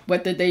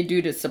what did they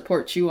do to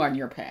support you on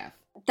your path?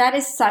 That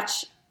is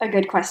such a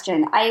good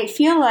question. I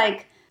feel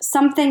like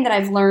something that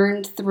I've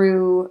learned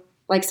through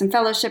like some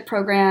fellowship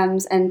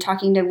programs and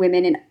talking to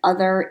women in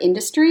other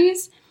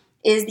industries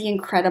is the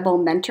incredible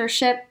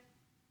mentorship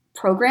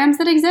programs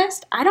that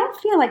exist. I don't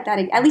feel like that,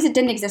 at least it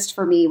didn't exist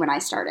for me when I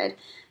started.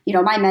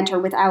 My mentor,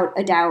 without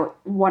a doubt,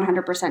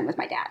 100% was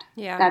my dad.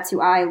 Yeah. That's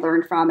who I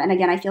learned from. And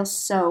again, I feel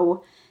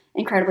so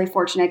incredibly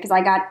fortunate because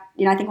I got,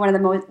 I think one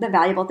of the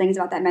valuable things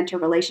about that mentor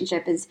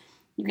relationship is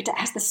you get to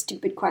ask the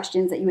stupid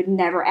questions that you would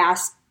never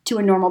ask to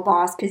a normal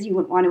boss because you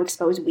wouldn't want to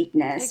expose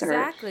weakness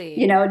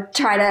exactly. or,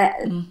 try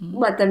to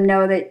let them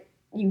know that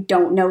you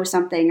don't know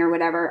something or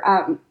whatever.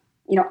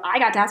 I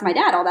got to ask my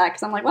dad all that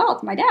because I'm like, well,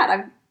 it's my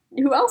dad.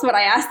 Who else would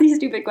I ask these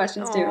stupid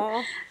questions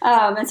to?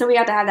 And so we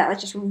got to have that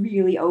just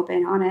really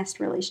open,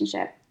 honest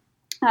relationship.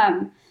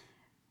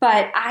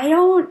 But I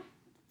don't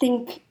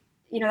think,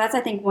 that's, I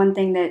think, one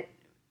thing that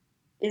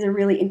is a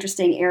really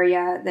interesting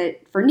area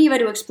that for NIVA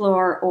to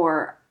explore,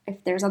 or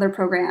if there's other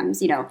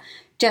programs,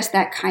 just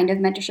that kind of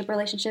mentorship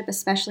relationship,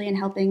 especially in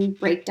helping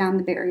break down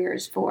the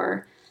barriers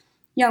for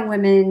young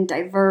women,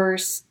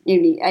 diverse,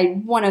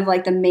 one of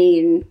like the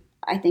main,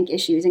 I think,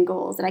 issues and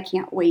goals that I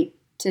can't wait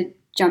to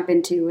jump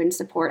into and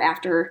support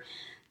after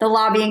the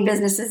lobbying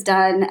business is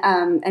done,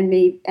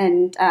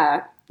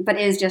 but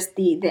is just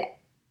the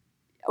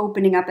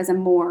opening up as a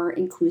more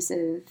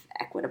inclusive,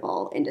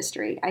 equitable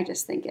industry. I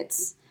just think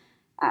it's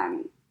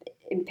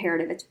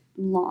imperative. It's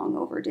long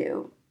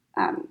overdue.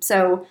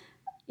 So,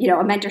 a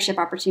mentorship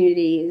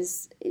opportunity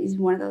is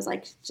one of those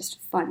like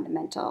just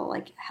fundamental,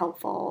 like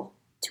helpful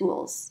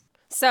tools.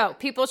 So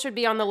people should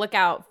be on the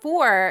lookout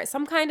for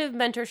some kind of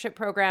mentorship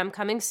program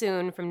coming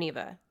soon from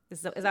NIVA.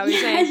 Is that what you're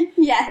saying?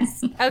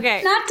 Yes.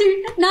 Okay. Not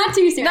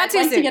too soon. Not too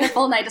I'd like soon. to get a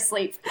full night of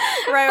sleep.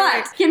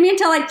 Right. But give me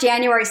until like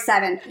January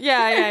 7th.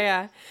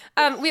 Yeah.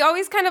 We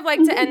always kind of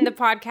like to end the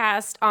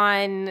podcast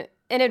on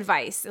an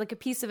advice, like a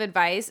piece of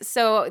advice.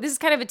 So this is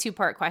kind of a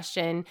two-part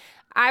question.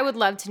 I would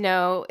love to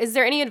know, is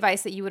there any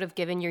advice that you would have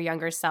given your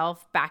younger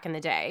self back in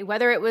the day?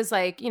 Whether it was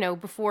like,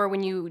 before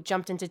when you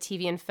jumped into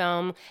TV and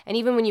film, and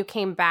even when you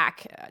came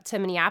back to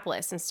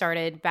Minneapolis and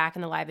started back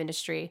in the live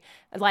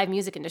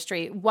music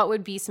industry, what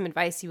would be some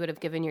advice you would have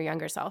given your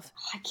younger self?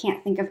 I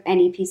can't think of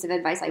any piece of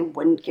advice I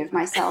wouldn't give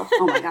myself.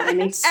 Oh my God, I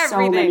made so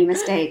Everything. many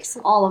mistakes.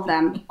 All of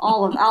them.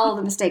 All of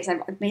the mistakes.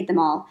 I've made them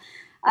all.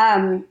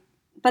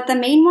 But the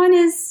main one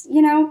is,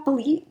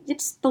 believe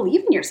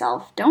in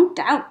yourself. Don't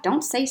doubt.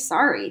 Don't say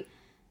sorry.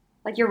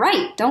 Like, you're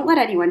right. Don't let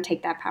anyone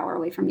take that power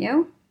away from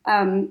you.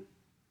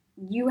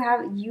 You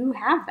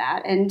have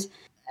that,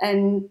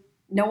 and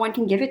no one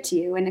can give it to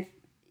you. And if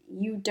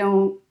you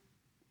don't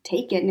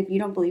take it, and if you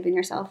don't believe in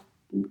yourself,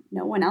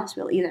 no one else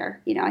will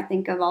either. I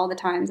think of all the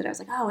times that I was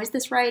like, oh, is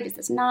this right? Is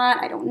this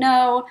not? I don't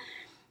know.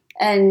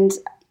 And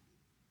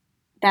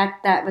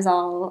that was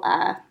all,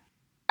 I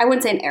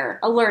wouldn't say an error,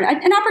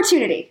 an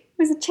opportunity.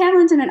 It was a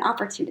challenge and an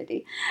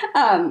opportunity.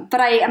 But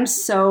I am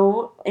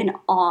so in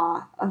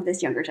awe of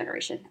this younger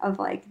generation, of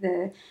like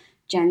the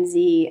Gen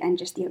Z, and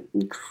just the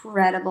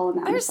incredible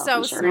amount They're of so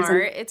self-insurance.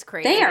 smart. And it's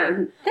crazy. they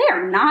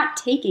are not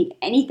taking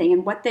anything,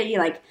 and what they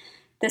like,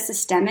 the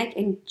systemic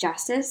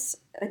injustice,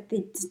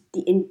 the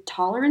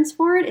intolerance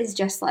for it is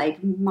just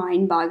like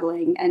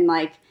mind-boggling, and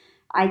like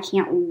I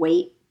can't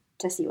wait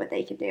to see what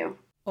they can do.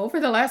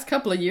 Over the last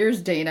couple of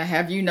years, Dana,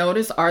 have you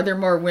noticed, are there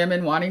more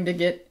women wanting to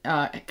get,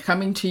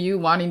 coming to you,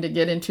 wanting to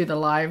get into the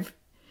live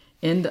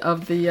end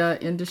of the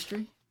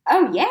industry?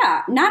 Oh,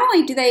 yeah. Not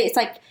only do they, it's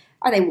like,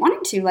 are they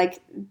wanting to,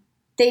 like,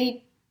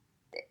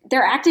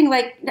 they're acting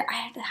like,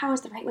 how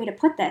is the right way to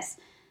put this?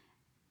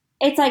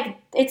 it's like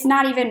it's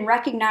not even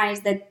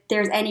recognized that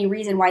there's any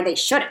reason why they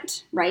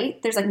shouldn't,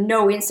 right? There's like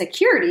no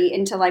insecurity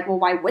into like, well,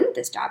 why wouldn't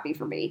this job be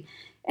for me?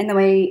 And the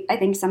way I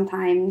think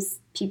sometimes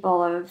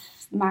people of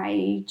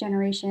my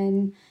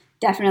generation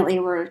definitely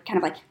were kind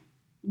of like,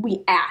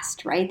 we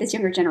asked, right? This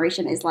younger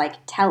generation is like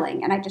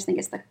telling, and I just think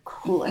it's the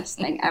coolest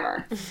thing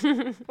ever.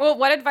 Well,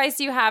 what advice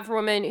do you have for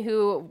women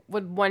who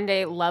would one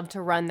day love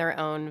to run their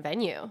own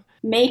venue?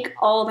 Make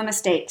all the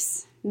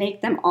mistakes.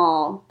 Make them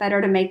all.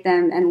 Better to make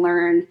them and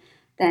learn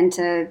than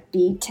to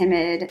be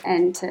timid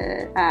and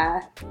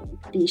to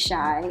be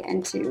shy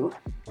and to,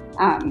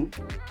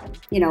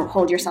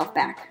 hold yourself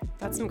back.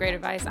 That's some great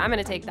advice. I'm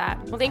going to take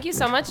that. Well, thank you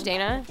so much,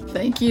 Dana.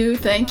 Thank you.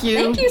 Thank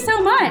you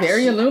so much.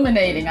 Very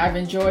illuminating. I've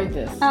enjoyed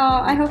this.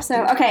 Oh, I hope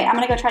so. Okay, I'm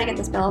going to go try to get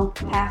this bill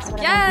passed.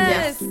 Whatever.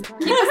 Yes. Keep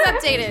us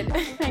updated.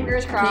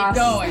 Fingers crossed.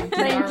 Keep going.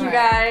 Thank All you,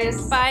 right.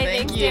 guys. Bye.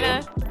 Thank Thanks, you.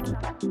 Dana.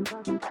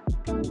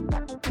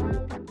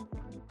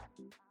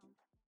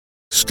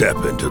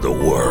 Step into the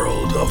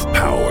world of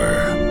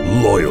power,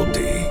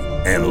 loyalty,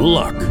 and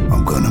luck.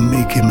 I'm gonna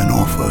make him an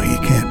offer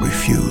he can't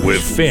refuse.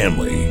 With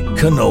family,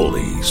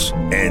 cannolis,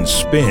 and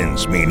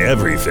spins mean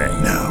everything.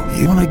 Now,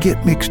 you wanna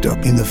get mixed up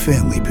in the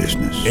family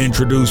business.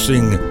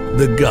 Introducing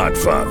The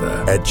Godfather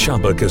at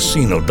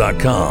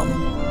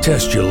ChumbaCasino.com.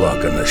 Test your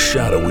luck in the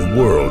shadowy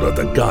world of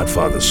The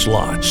Godfather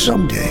slot.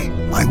 Someday,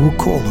 I will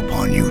call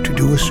upon you to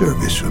do a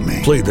service for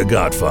me. Play The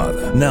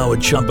Godfather now at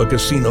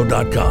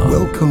ChumbaCasino.com.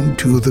 Welcome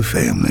to the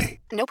family.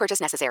 No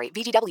purchase necessary.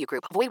 VGW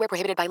Group. Void where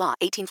prohibited by law.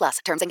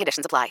 18+. Terms and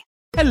conditions apply.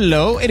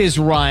 Hello, it is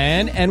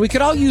Ryan, and we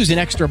could all use an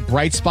extra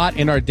bright spot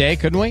in our day,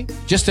 couldn't we?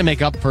 Just to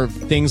make up for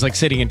things like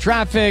sitting in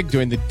traffic,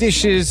 doing the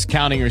dishes,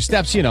 counting your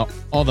steps,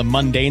 all the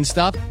mundane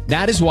stuff.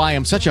 That is why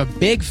I'm such a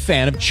big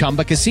fan of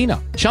Chumba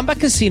Casino. Chumba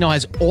Casino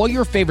has all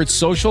your favorite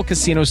social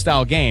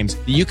casino-style games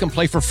that you can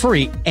play for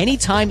free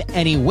anytime,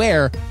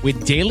 anywhere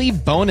with daily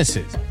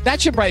bonuses. That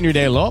should brighten your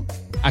day a little.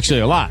 Actually,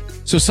 a lot.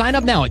 So sign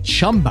up now at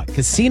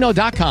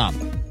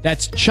ChumbaCasino.com.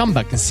 That's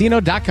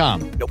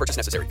ChumbaCasino.com. No purchase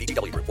necessary.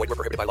 VGW Group. Void where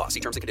prohibited by law. See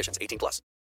terms and conditions. 18+.